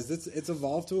commercialized. It's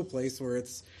evolved to a place where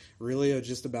it's really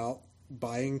just about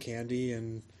buying candy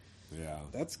and... Yeah,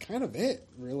 that's kind of it,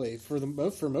 really, for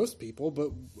most people.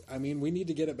 But I mean, we need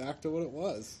to get it back to what it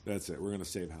was. That's it. We're going to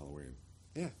save Halloween.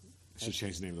 Yeah, should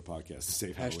change the name of the podcast to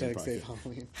Save Halloween. Hashtag Podcast. Save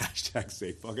Halloween. Hashtag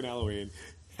Save fucking Halloween.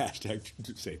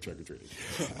 Hashtag Save Trick or Treating.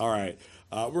 All right,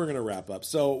 we're going to wrap up.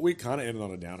 So we kind of ended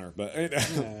on a downer, but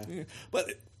but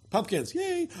pumpkins,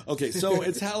 yay! Okay, so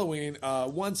it's Halloween.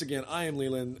 Once again, I am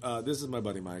Leland. This is my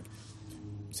buddy Mike.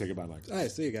 Say goodbye, Mike. All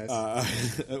right, see you guys.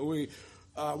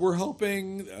 We're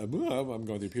hoping. I'm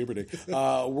going through puberty.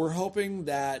 We're hoping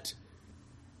that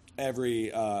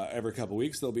every couple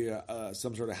weeks there'll be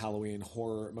some sort of Halloween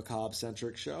horror macabre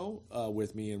centric show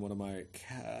with me and one of my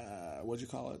what'd you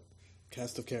call it?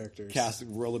 Cast of characters.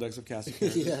 Rolodex of cast of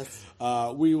characters. Yes.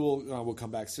 We'll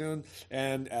come back soon,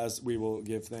 and as we will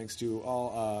give thanks to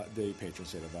all the patrons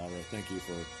State of Valor. Thank you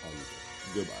for all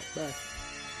you do. Goodbye. Bye.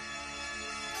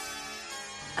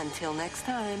 Until next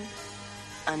time,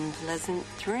 unpleasant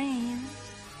dreams.